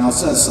 seconds right now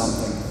says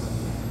something.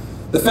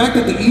 The fact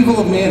that the evil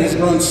of man has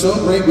grown so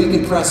great we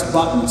can press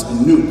buttons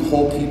and nuke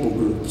whole people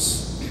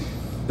groups.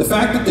 The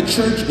fact that the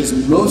church is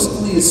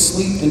mostly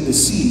asleep and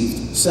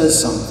deceived says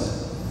something.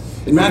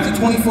 In Matthew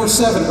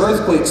 24:7,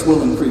 earthquakes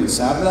will increase,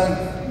 have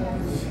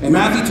they? In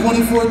Matthew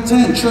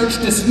 24:10,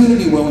 church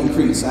disunity will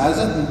increase, has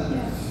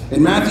it?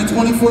 In Matthew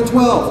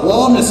 24:12,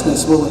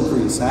 lawlessness will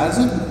increase, has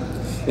it?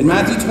 In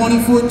Matthew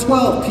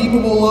 24:12,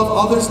 people will love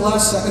others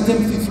less. 2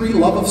 Timothy 3,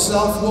 love of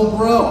self will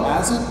grow,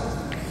 has it?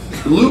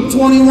 Luke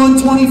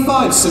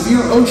 21:25,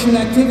 severe ocean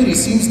activity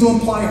seems to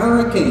imply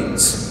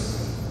hurricanes.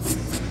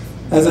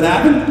 Has it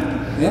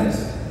happened?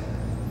 Yes.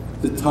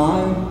 The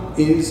time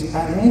is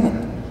at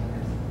hand.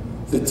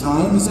 The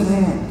time is at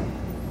hand.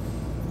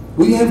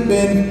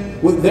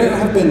 There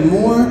have been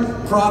more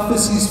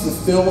prophecies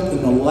fulfilled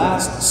in the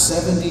last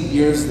 70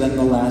 years than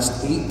the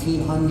last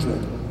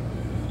 1800.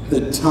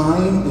 The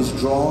time is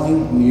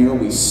drawing near.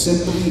 We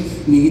simply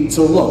need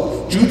to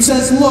look. Jude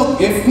says,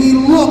 look. If we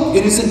look,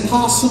 it is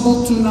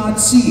impossible to not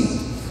see it,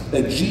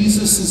 that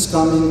Jesus is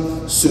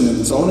coming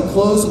soon. So I want to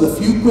close with a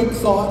few quick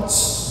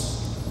thoughts.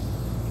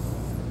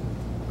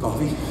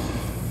 Coffee?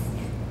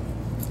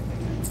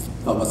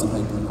 That wasn't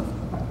hyper enough.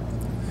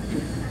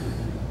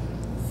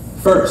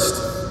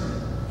 First,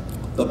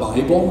 the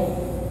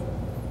Bible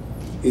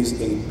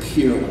is a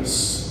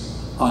peerless,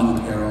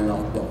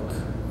 unparalleled book,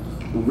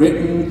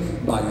 written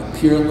by a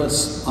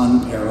peerless,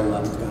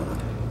 unparalleled God.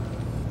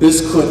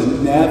 This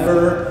could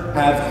never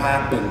have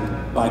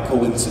happened by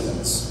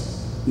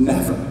coincidence.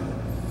 Never.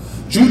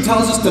 Jude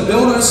tells us to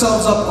build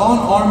ourselves up on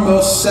our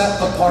most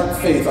set-apart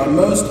faith, our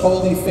most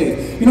holy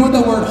faith. You know what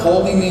that word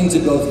holy means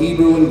in both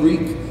Hebrew and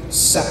Greek?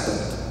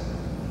 Separate.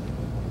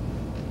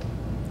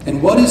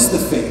 And what is the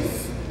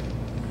faith?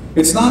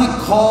 It's not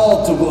a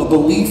call to a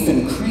belief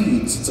in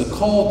creeds. It's a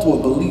call to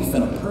a belief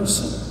in a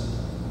person.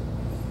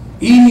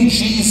 In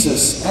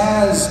Jesus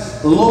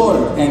as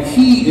Lord, and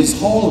he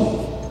is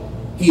holy.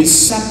 He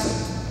is separate.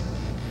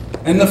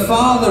 And the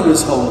Father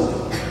is holy.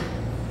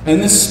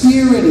 And the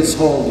Spirit is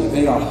holy.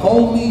 They are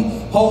holy,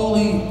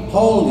 holy,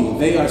 holy.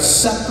 They are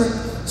separate,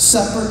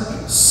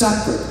 separate,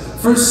 separate.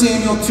 1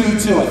 Samuel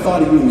 2:2. I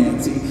thought of you,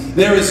 Nancy.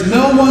 There is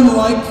no one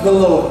like the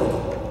Lord,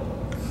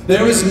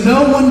 There is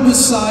no one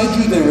beside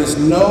you. There is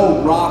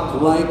no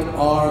rock like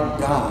our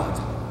God.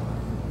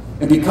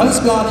 And because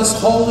God is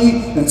holy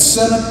and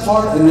set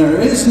apart, and there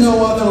is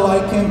no other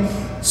like him,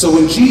 so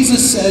when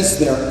Jesus says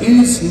there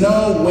is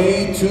no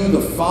way to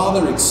the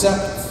Father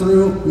except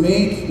through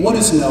me, what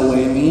does no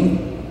way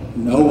mean?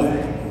 No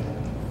way.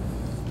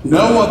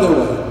 No other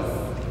way.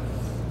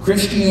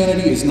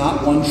 Christianity is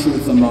not one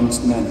truth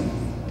amongst many.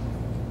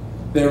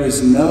 There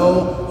is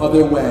no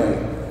other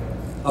way.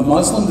 A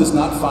Muslim does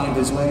not find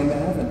his way into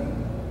heaven.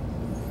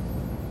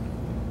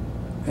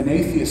 An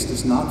atheist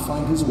does not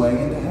find his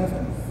way into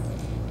heaven.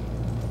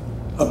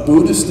 A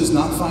Buddhist does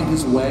not find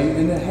his way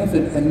into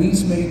heaven. And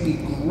these may be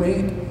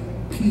great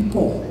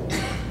people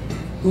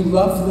who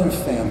love their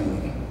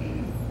family,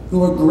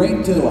 who are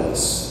great to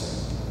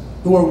us,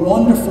 who are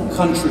wonderful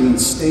country and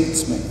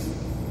statesmen.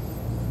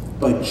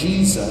 But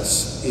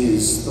Jesus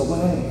is the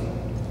way.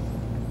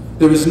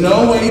 There is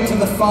no way to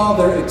the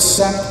Father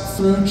except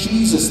through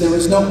Jesus. There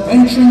is no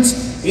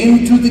entrance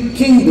into the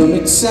kingdom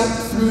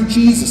except through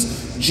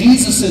Jesus.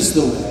 Jesus is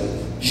the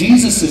way,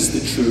 Jesus is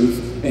the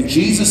truth, and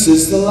Jesus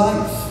is the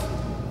life.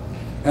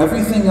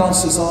 Everything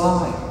else is a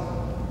lie.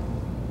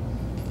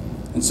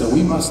 And so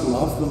we must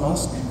love the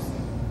Muslim.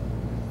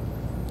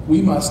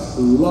 We must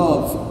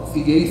love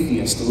the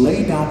atheist,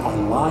 lay down our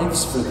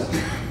lives for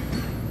them.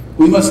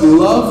 We must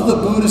love the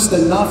Buddhist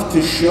enough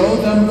to show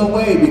them the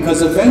way,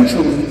 because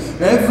eventually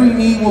every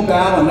knee will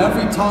bow and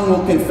every tongue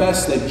will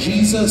confess that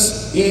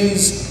Jesus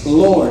is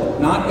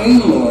Lord. Not a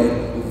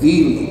Lord,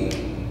 the Lord.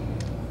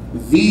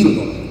 The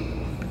Lord.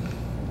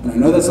 And I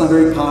know that's not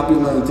very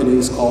popular in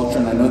today's culture,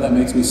 and I know that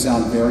makes me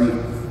sound very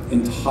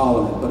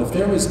intolerant, but if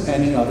there was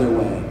any other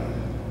way,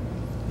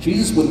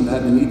 Jesus wouldn't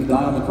have had the need to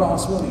die on the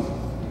cross, would he?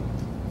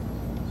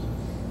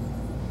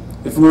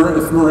 If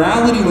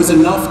morality was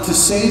enough to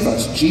save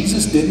us,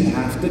 Jesus didn't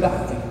have to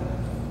die,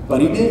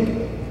 but he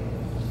did.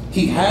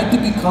 He had to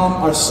become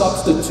our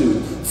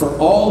substitute, for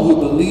all who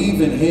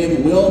believe in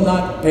him will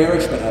not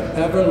perish but have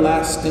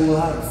everlasting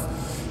life.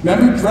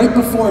 Remember, right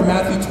before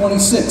Matthew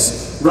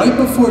 26, right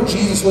before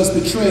Jesus was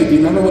betrayed, do you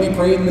remember what he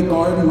prayed in the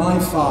garden? My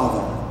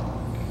Father,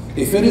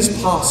 if it is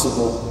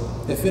possible,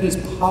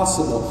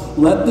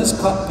 let this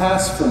cup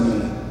pass from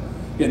me,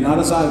 yet not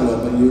as I will,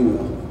 but you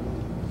will.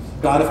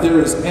 God, if there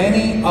is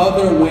any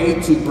other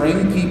way to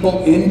bring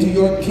people into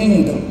your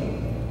kingdom,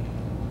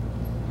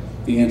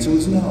 the answer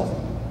is no.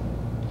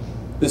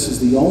 This is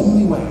the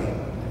only way.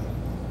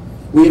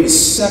 We have a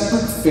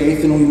separate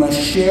faith, and we must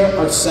share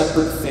our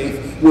separate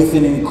faith with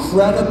an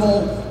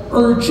incredible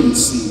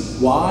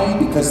urgency. Why?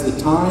 Because the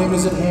time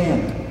is at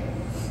hand.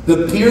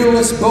 The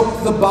peerless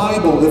book, the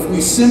Bible, if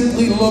we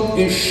simply look,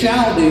 is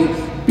shouting,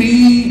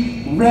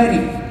 be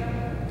ready.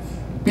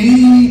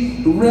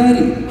 Be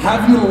ready.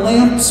 Have your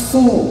lamps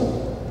full.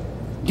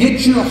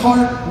 Get your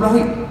heart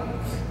right.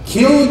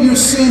 Kill your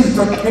sin.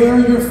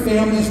 Prepare your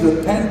families.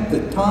 Repent.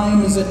 The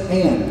time is at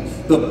hand.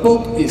 The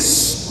book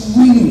is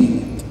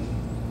screaming it.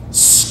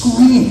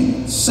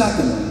 Screaming.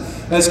 Secondly,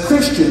 as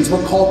Christians,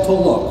 we're called to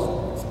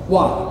look.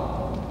 Why?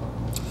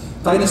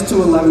 Titus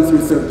 2:11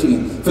 through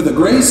 13. For the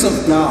grace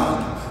of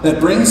God that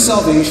brings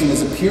salvation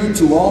has appeared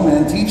to all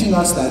men, teaching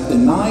us that,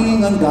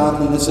 denying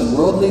ungodliness and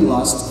worldly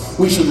lusts,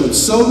 we should live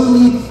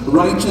soberly,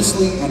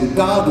 righteously, and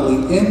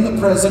godly in the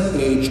present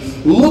age,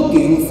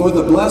 looking for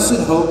the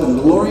blessed hope and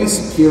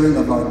glorious appearing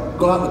of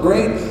our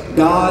great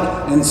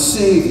God and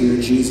Savior,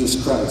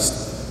 Jesus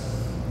Christ.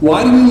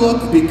 Why do we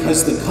look?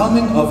 Because the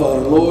coming of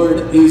our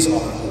Lord is our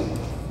hope.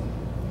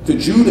 To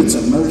Jude, it's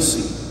a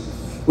mercy.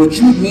 What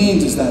Jude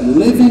means is that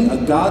living a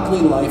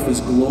godly life is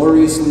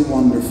gloriously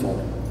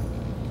wonderful.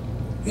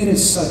 It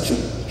is such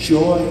a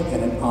joy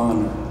and an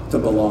honor to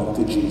belong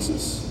to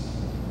Jesus.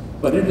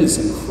 But it is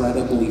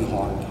incredibly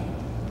hard.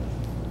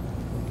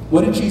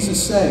 What did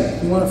Jesus say?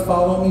 You want to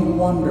follow me?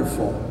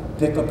 Wonderful.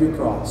 Pick up your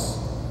cross.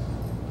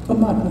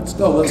 Come on, let's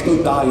go. Let's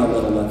go die a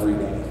little every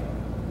day.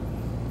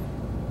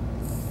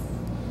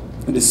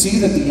 And to see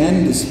that the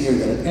end is here,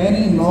 that at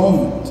any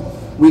moment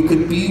we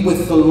could be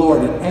with the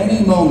Lord, at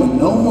any moment,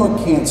 no more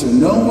cancer,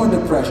 no more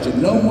depression,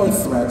 no more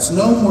threats,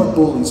 no more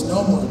bullies,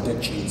 no more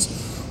addictions.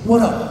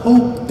 What a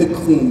hope to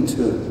cling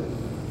to.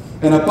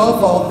 And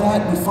above all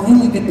that, we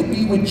finally get to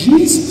be with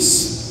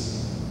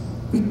Jesus.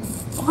 We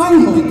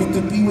finally get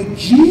to be with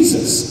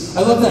Jesus.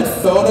 I love that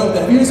photo.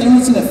 Have you ever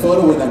seen that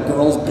photo where that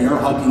girl's bear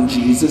hugging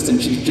Jesus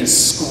and she's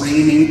just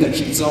screaming that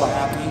she's so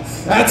happy?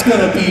 That's going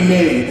to be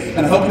me.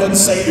 And I hope it doesn't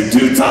say you're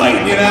too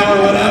tight,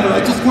 or whatever.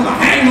 I just want to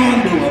hang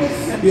on to him.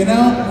 We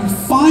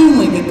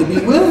finally get to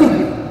be with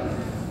him.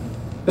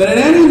 That at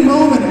any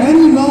moment,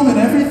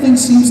 everything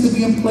seems to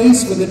be in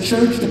place for the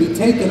church to be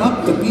taken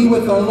up to be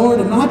with our Lord.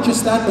 And not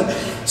just that, but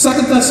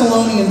 2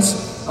 Thessalonians,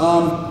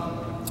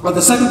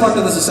 the second part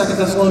of this is 2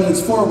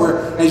 Thessalonians 4,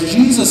 where as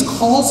Jesus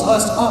calls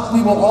us up,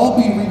 we will all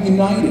be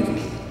reunited.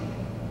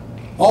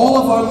 All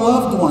of our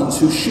loved ones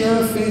who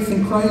share faith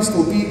in Christ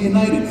will be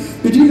united.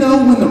 Did you know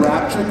when the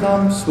rapture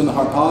comes, when the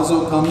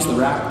harpazo comes, the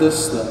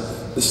raptus,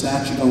 the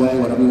snatching away,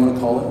 whatever you want to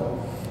call it?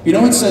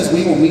 It says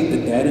we will meet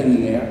the dead in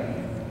the air.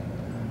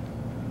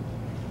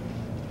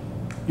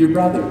 your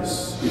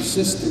brothers, your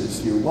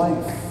sisters, your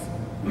wife,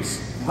 your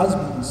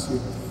husbands,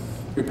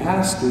 your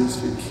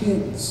pastors, your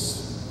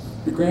kids,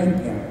 your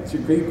grandparents,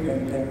 your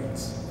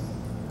great-grandparents,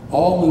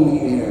 all in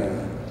the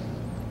air,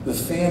 the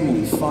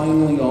family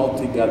finally all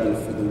together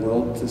for the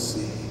world to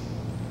see.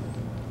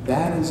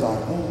 That is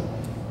our hope.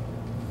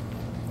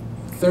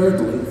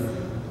 Thirdly,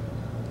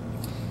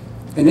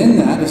 and in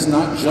that is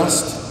not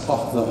just the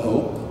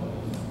hope,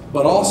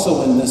 but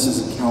also in this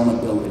is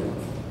accountability.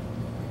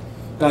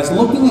 Guys,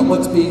 looking at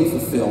what's being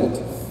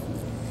fulfilled,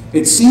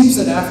 it seems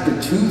that after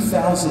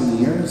 2,000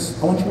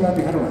 years, I want you to wrap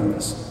your head around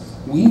this,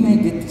 we may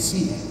get to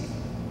see it.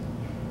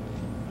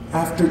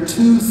 After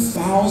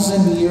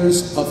 2,000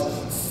 years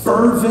of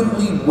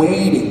fervently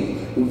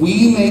waiting,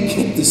 we may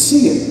get to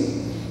see it.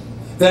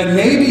 That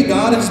maybe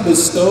God has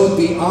bestowed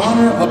the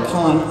honor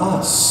upon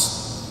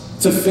us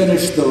to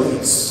finish the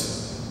race.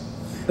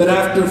 That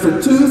after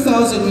for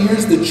 2,000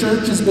 years the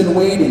church has been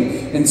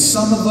waiting, and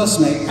some of us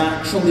may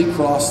actually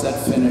cross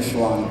that finish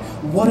line.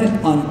 What an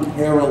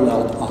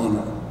unparalleled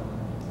honor.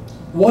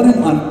 What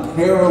an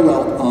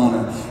unparalleled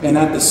honor. And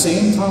at the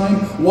same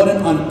time, what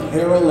an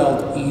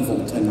unparalleled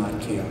evil to not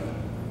care.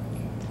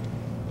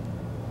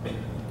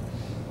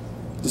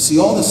 To see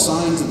all the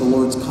signs of the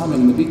Lord's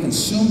coming and to be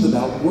consumed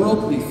about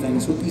worldly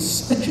things would be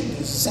such a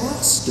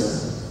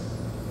disaster.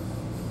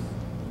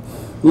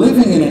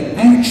 Living in an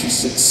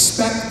anxious,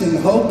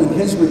 expecting hope in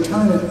His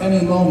return at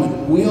any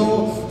moment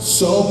will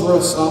sober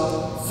us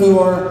up through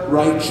our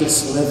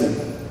righteous living.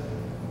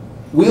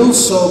 Will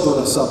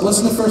sober us up.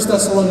 Listen to 1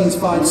 Thessalonians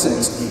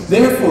 5:6.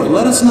 Therefore,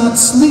 let us not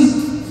sleep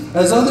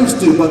as others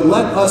do, but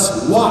let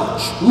us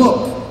watch,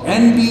 look,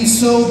 and be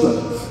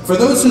sober. For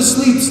those who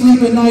sleep,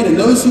 sleep at night, and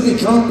those who get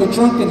drunk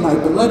at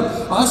night. But let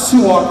us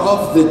who are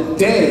of the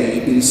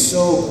day be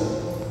sober,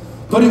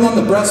 putting on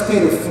the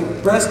breastplate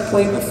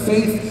of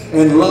faith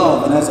and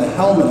love, and as a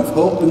helmet of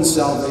hope and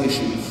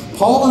salvation.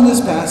 Paul in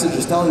this passage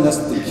is telling us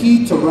that the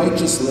key to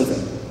righteous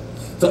living,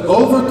 to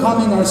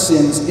overcoming our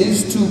sins,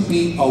 is to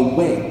be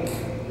awake.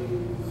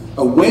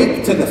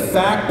 Awake to the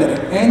fact that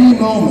at any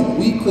moment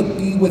we could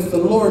be with the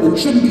Lord, and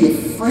shouldn't be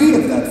afraid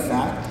of that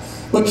fact,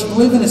 but should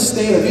live in a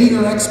state of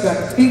eager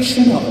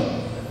expectation of it.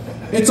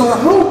 It's our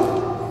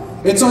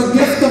hope. It's our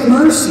gift of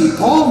mercy.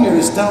 Paul here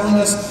is telling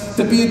us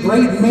to be a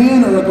great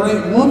man or a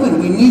great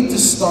woman, we need to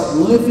start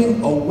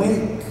living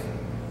awake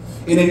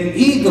in an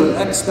eager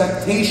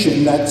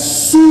expectation that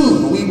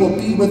soon we will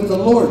be with the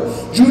Lord.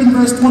 Jude in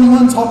verse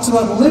 21 talks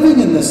about living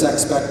in this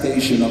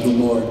expectation of the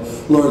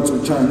Lord's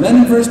return. Then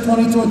in verse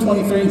 22 and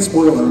 23, and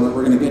spoiler alert,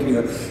 we're going to get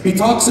here, he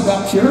talks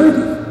about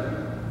purity.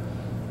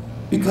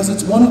 Because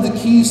it's one of the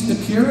keys to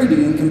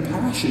purity and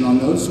compassion on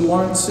those who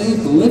aren't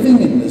saved,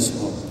 living in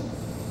this hope.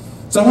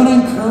 So I want to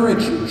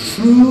encourage you,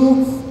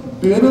 true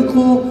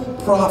biblical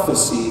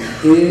prophecy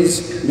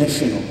is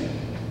missional.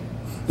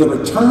 The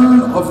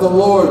return of the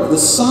Lord, the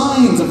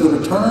signs of the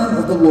return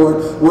of the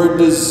Lord were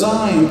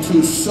designed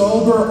to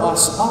sober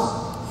us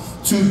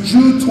up. To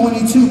Jude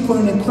 22 put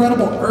an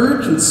incredible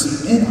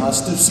urgency in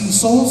us to see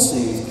souls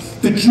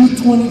saved. To Jude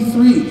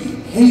 23,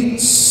 hate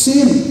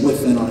sin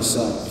within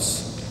ourselves.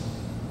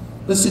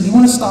 Listen, you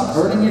want to stop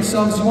hurting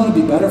yourselves? You want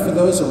to be better for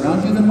those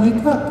around you? Then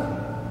wake up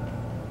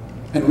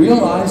and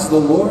realize the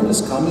Lord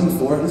is coming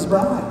for His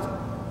bride.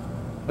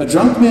 A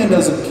drunk man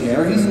doesn't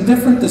care. He's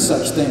indifferent to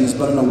such things.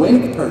 But an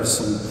awake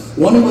person,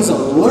 one who is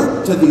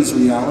alert to these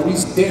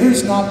realities,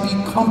 dares not be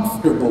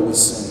comfortable with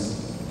sin.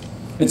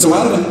 And so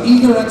out of an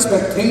eager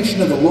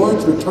expectation of the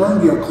Lord's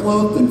return, we are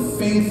clothed in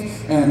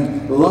faith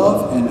and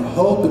love and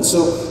hope. And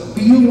so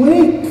be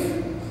awake.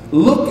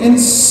 Look and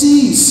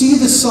see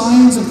the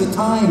signs of the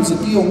times,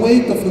 and be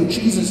awake of who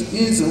Jesus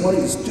is and what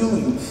He's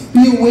doing.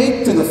 Be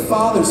awake to the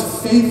Father's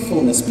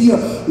faithfulness. Be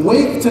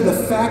awake to the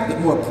fact that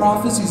more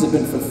prophecies have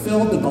been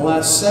fulfilled in the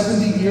last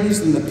 70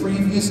 years than the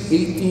previous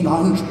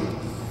 1800.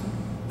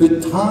 The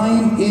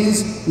time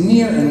is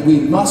near, and we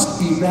must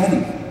be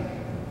ready.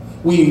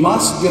 We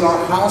must get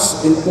our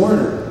house in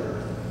order.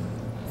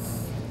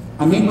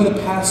 I meet with a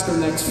pastor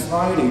next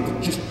Friday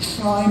to just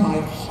try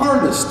my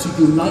hardest to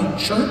unite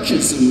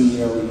churches in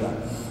the area.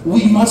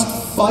 We must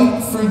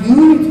fight for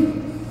unity.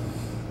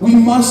 We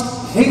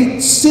must hate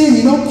sin.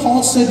 You know,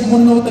 Paul said, you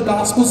want to know what the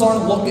Gospels are?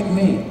 Look at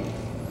me.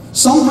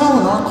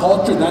 Somehow in our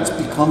culture that's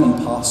become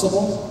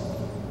impossible.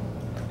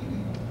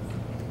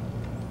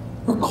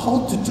 We're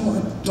called to do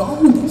our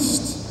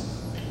darndest.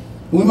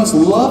 We must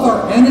love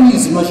our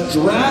enemies and must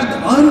drag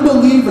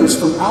unbelievers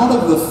from out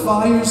of the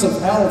fires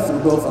of hell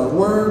through both our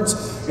words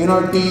and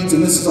our deeds.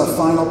 And this is our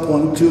final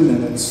point, 2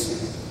 minutes.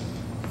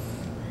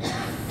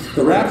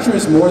 The rapture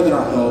is more than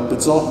our hope.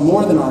 It's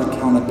more than our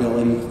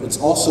accountability. It's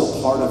also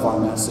part of our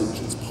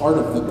message. It's part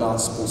of the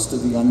Gospels to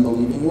the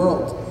unbelieving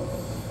world.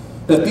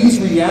 That these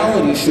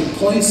realities should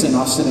place in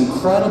us an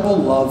incredible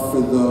love for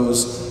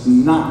those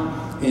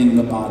not in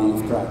the body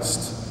of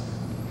Christ.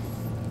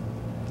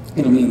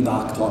 You know, me and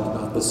Doc talk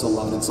about this a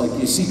lot. It's like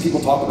you see people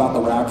talk about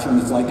the rapture,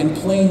 and it's like, and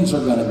planes are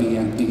going to be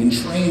empty, and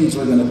trains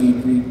are going to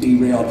be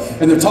derailed,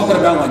 and they're talking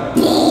about like,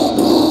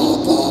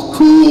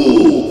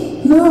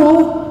 cool.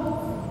 No.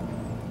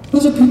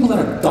 Those are people that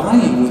are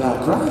dying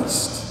of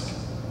Christ.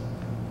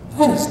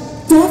 That is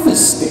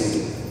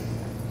devastating.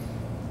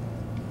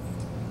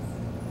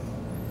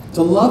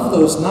 To love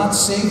those not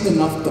saved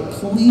enough to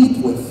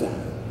plead with them,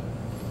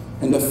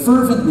 and to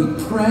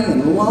fervently pray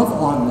and love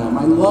on them.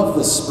 I love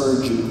the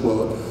Spurgeon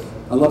quote.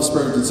 I love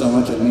Spurgeon so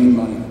much I named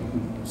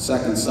my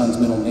second son's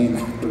middle name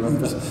after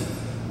him.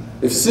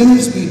 If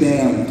sinners be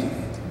damned,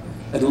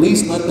 at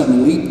least let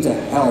them leap to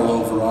hell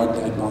over our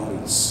dead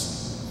bodies.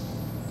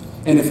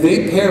 And if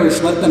they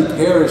perish, let them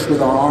perish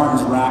with our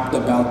arms wrapped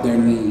about their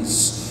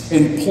knees,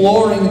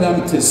 imploring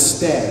them to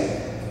stay.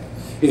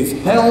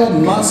 If hell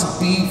must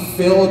be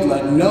filled,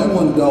 let no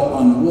one go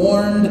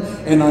unwarned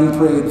and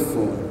unprayed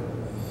for.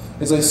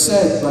 As I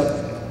said,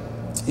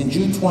 but in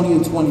Jude 20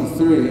 and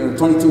 23, or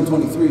 22 and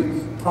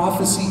 23,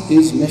 prophecy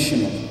is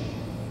missional.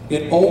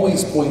 It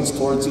always points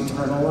towards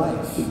eternal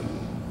life.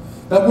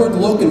 That word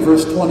look in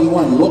verse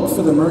 21, look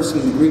for the mercy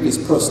in the Greek is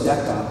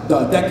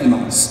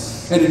prosdekimos.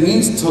 And it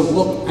means to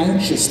look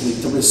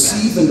anxiously, to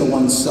receive into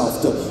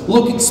oneself, to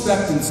look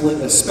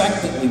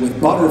expectantly with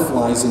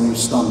butterflies in your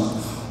stomach.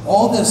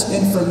 All this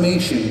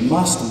information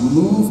must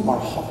move our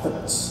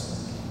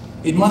hearts.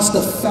 It must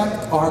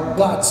affect our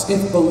guts.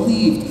 If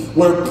believed,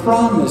 we're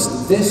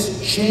promised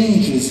this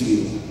changes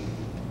you.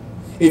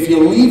 If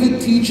you leave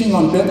it teaching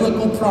on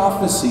biblical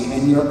prophecy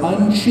and you're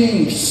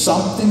unchanged,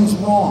 something's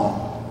wrong.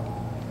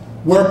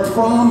 We're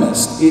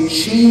promised it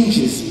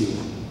changes you.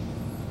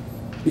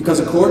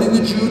 Because according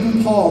to Jude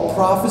and Paul,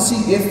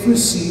 prophecy, if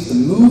received,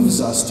 moves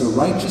us to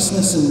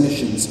righteousness and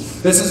missions.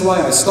 This is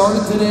why I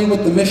started today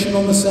with the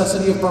missional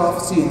necessity of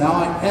prophecy, and now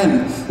I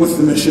end with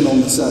the missional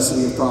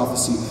necessity of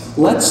prophecy.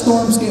 Let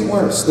storms get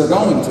worse. They're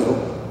going to.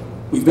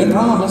 We've been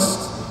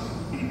promised.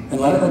 And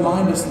let it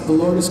remind us that the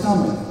Lord is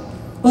coming.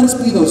 Let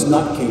us be those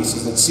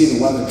nutcases that see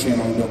the Weather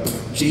Channel and go,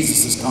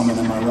 Jesus is coming,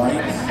 am I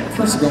right?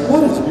 First go,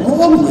 what is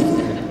wrong with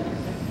you?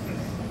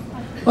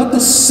 Let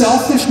the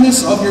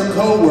selfishness of your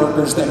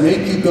co-workers that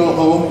make you go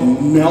home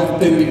and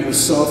melt into your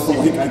sofa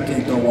like I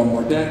can't go one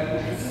more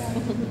day.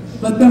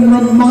 Let them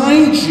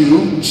remind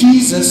you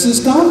Jesus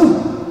is coming.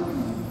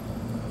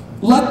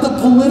 Let the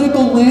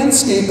political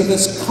landscape of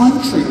this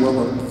country where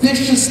we're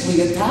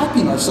viciously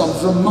attacking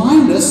ourselves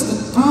remind us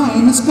that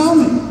time is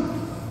coming.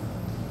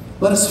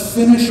 Let us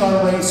finish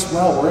our race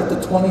well. We're at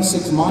the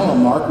 26-mile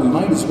mark. We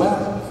might as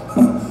well.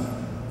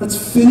 Let's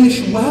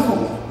finish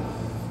well.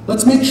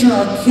 Let's make sure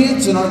our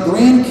kids and our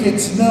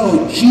grandkids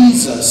know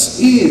Jesus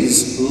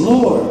is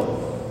Lord.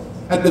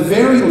 At the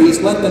very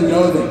least, let them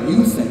know that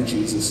you think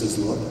Jesus is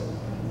Lord.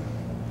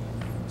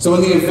 So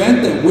in the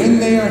event that when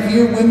they are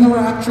here, when the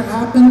rapture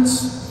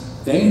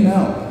happens, they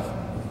know.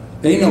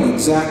 They know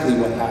exactly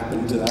what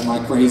happened to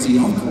my crazy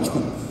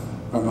uncle,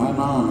 or my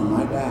mom, or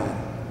my dad.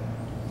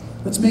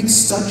 Let's make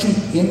such an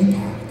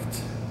impact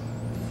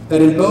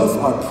that in both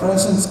our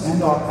presence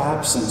and our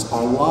absence,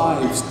 our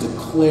lives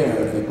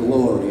declare the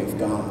glory of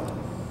God.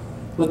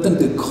 Let them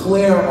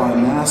declare our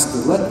Master.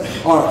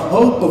 Let our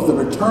hope of the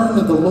return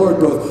of the Lord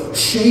both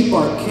shape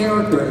our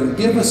character and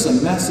give us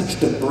a message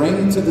to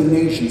bring to the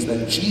nations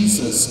that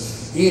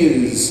Jesus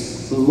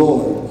is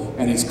Lord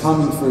and He's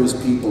coming for His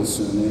people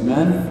soon.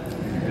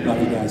 Amen?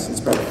 Love you guys. Let's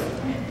pray.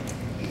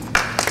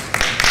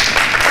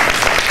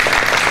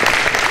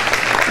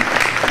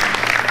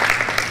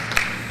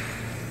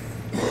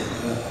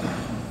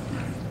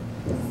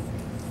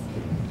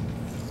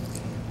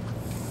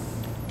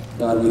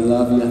 God, we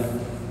love you.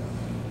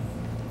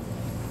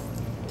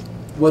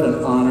 What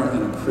an honor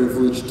and a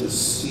privilege to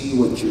see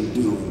what you're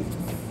doing.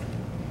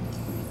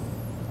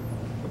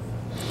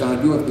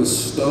 God, you have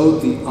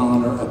bestowed the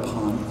honor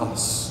upon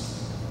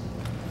us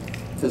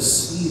to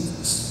see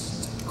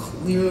this, to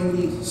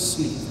clearly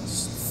see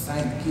this.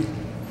 Thank you.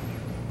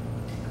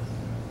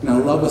 Now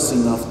love us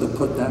enough to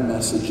put that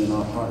message in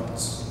our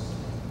hearts.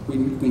 We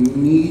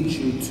need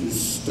you to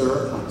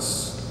stir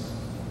us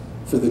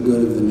for the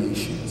good of the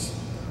nations.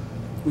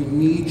 We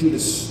need you to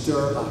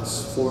stir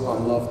us for our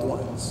loved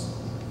ones.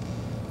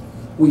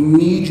 We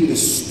need you to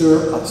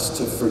stir us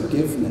to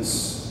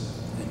forgiveness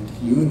and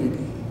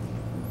unity,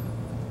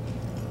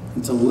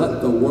 and to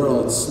let the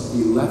world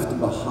be left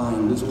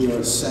behind as we are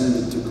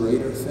ascended to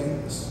greater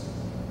things.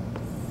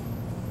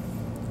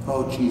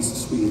 Oh,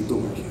 Jesus, we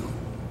adore you.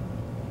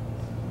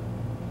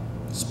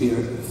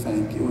 Spirit, we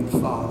thank you, and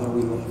Father,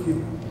 we love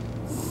you.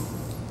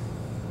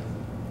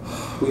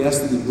 We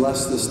ask that you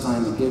bless this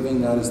time of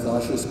giving. God, as the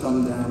ushers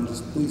come down,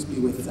 just please be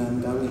with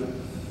them. God, we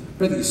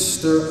pray that you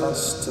stir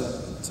us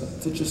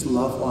to just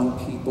love on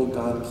people.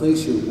 God,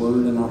 place your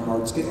word in our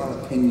hearts. Get our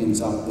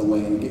opinions out of the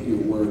way and get your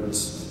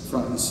words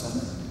front and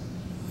center.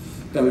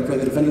 God, we pray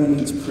that if anyone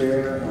needs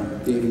prayer,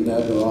 Dave and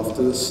Deb are off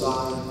to the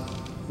side.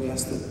 We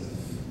ask that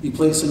you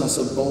place in us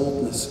a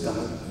boldness,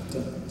 God,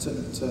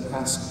 to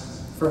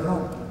ask for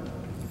help.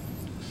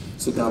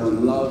 So God, we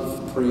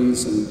love,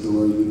 praise, and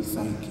adore you.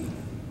 Thank you.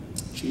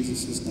 In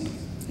Jesus' name,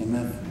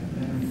 amen.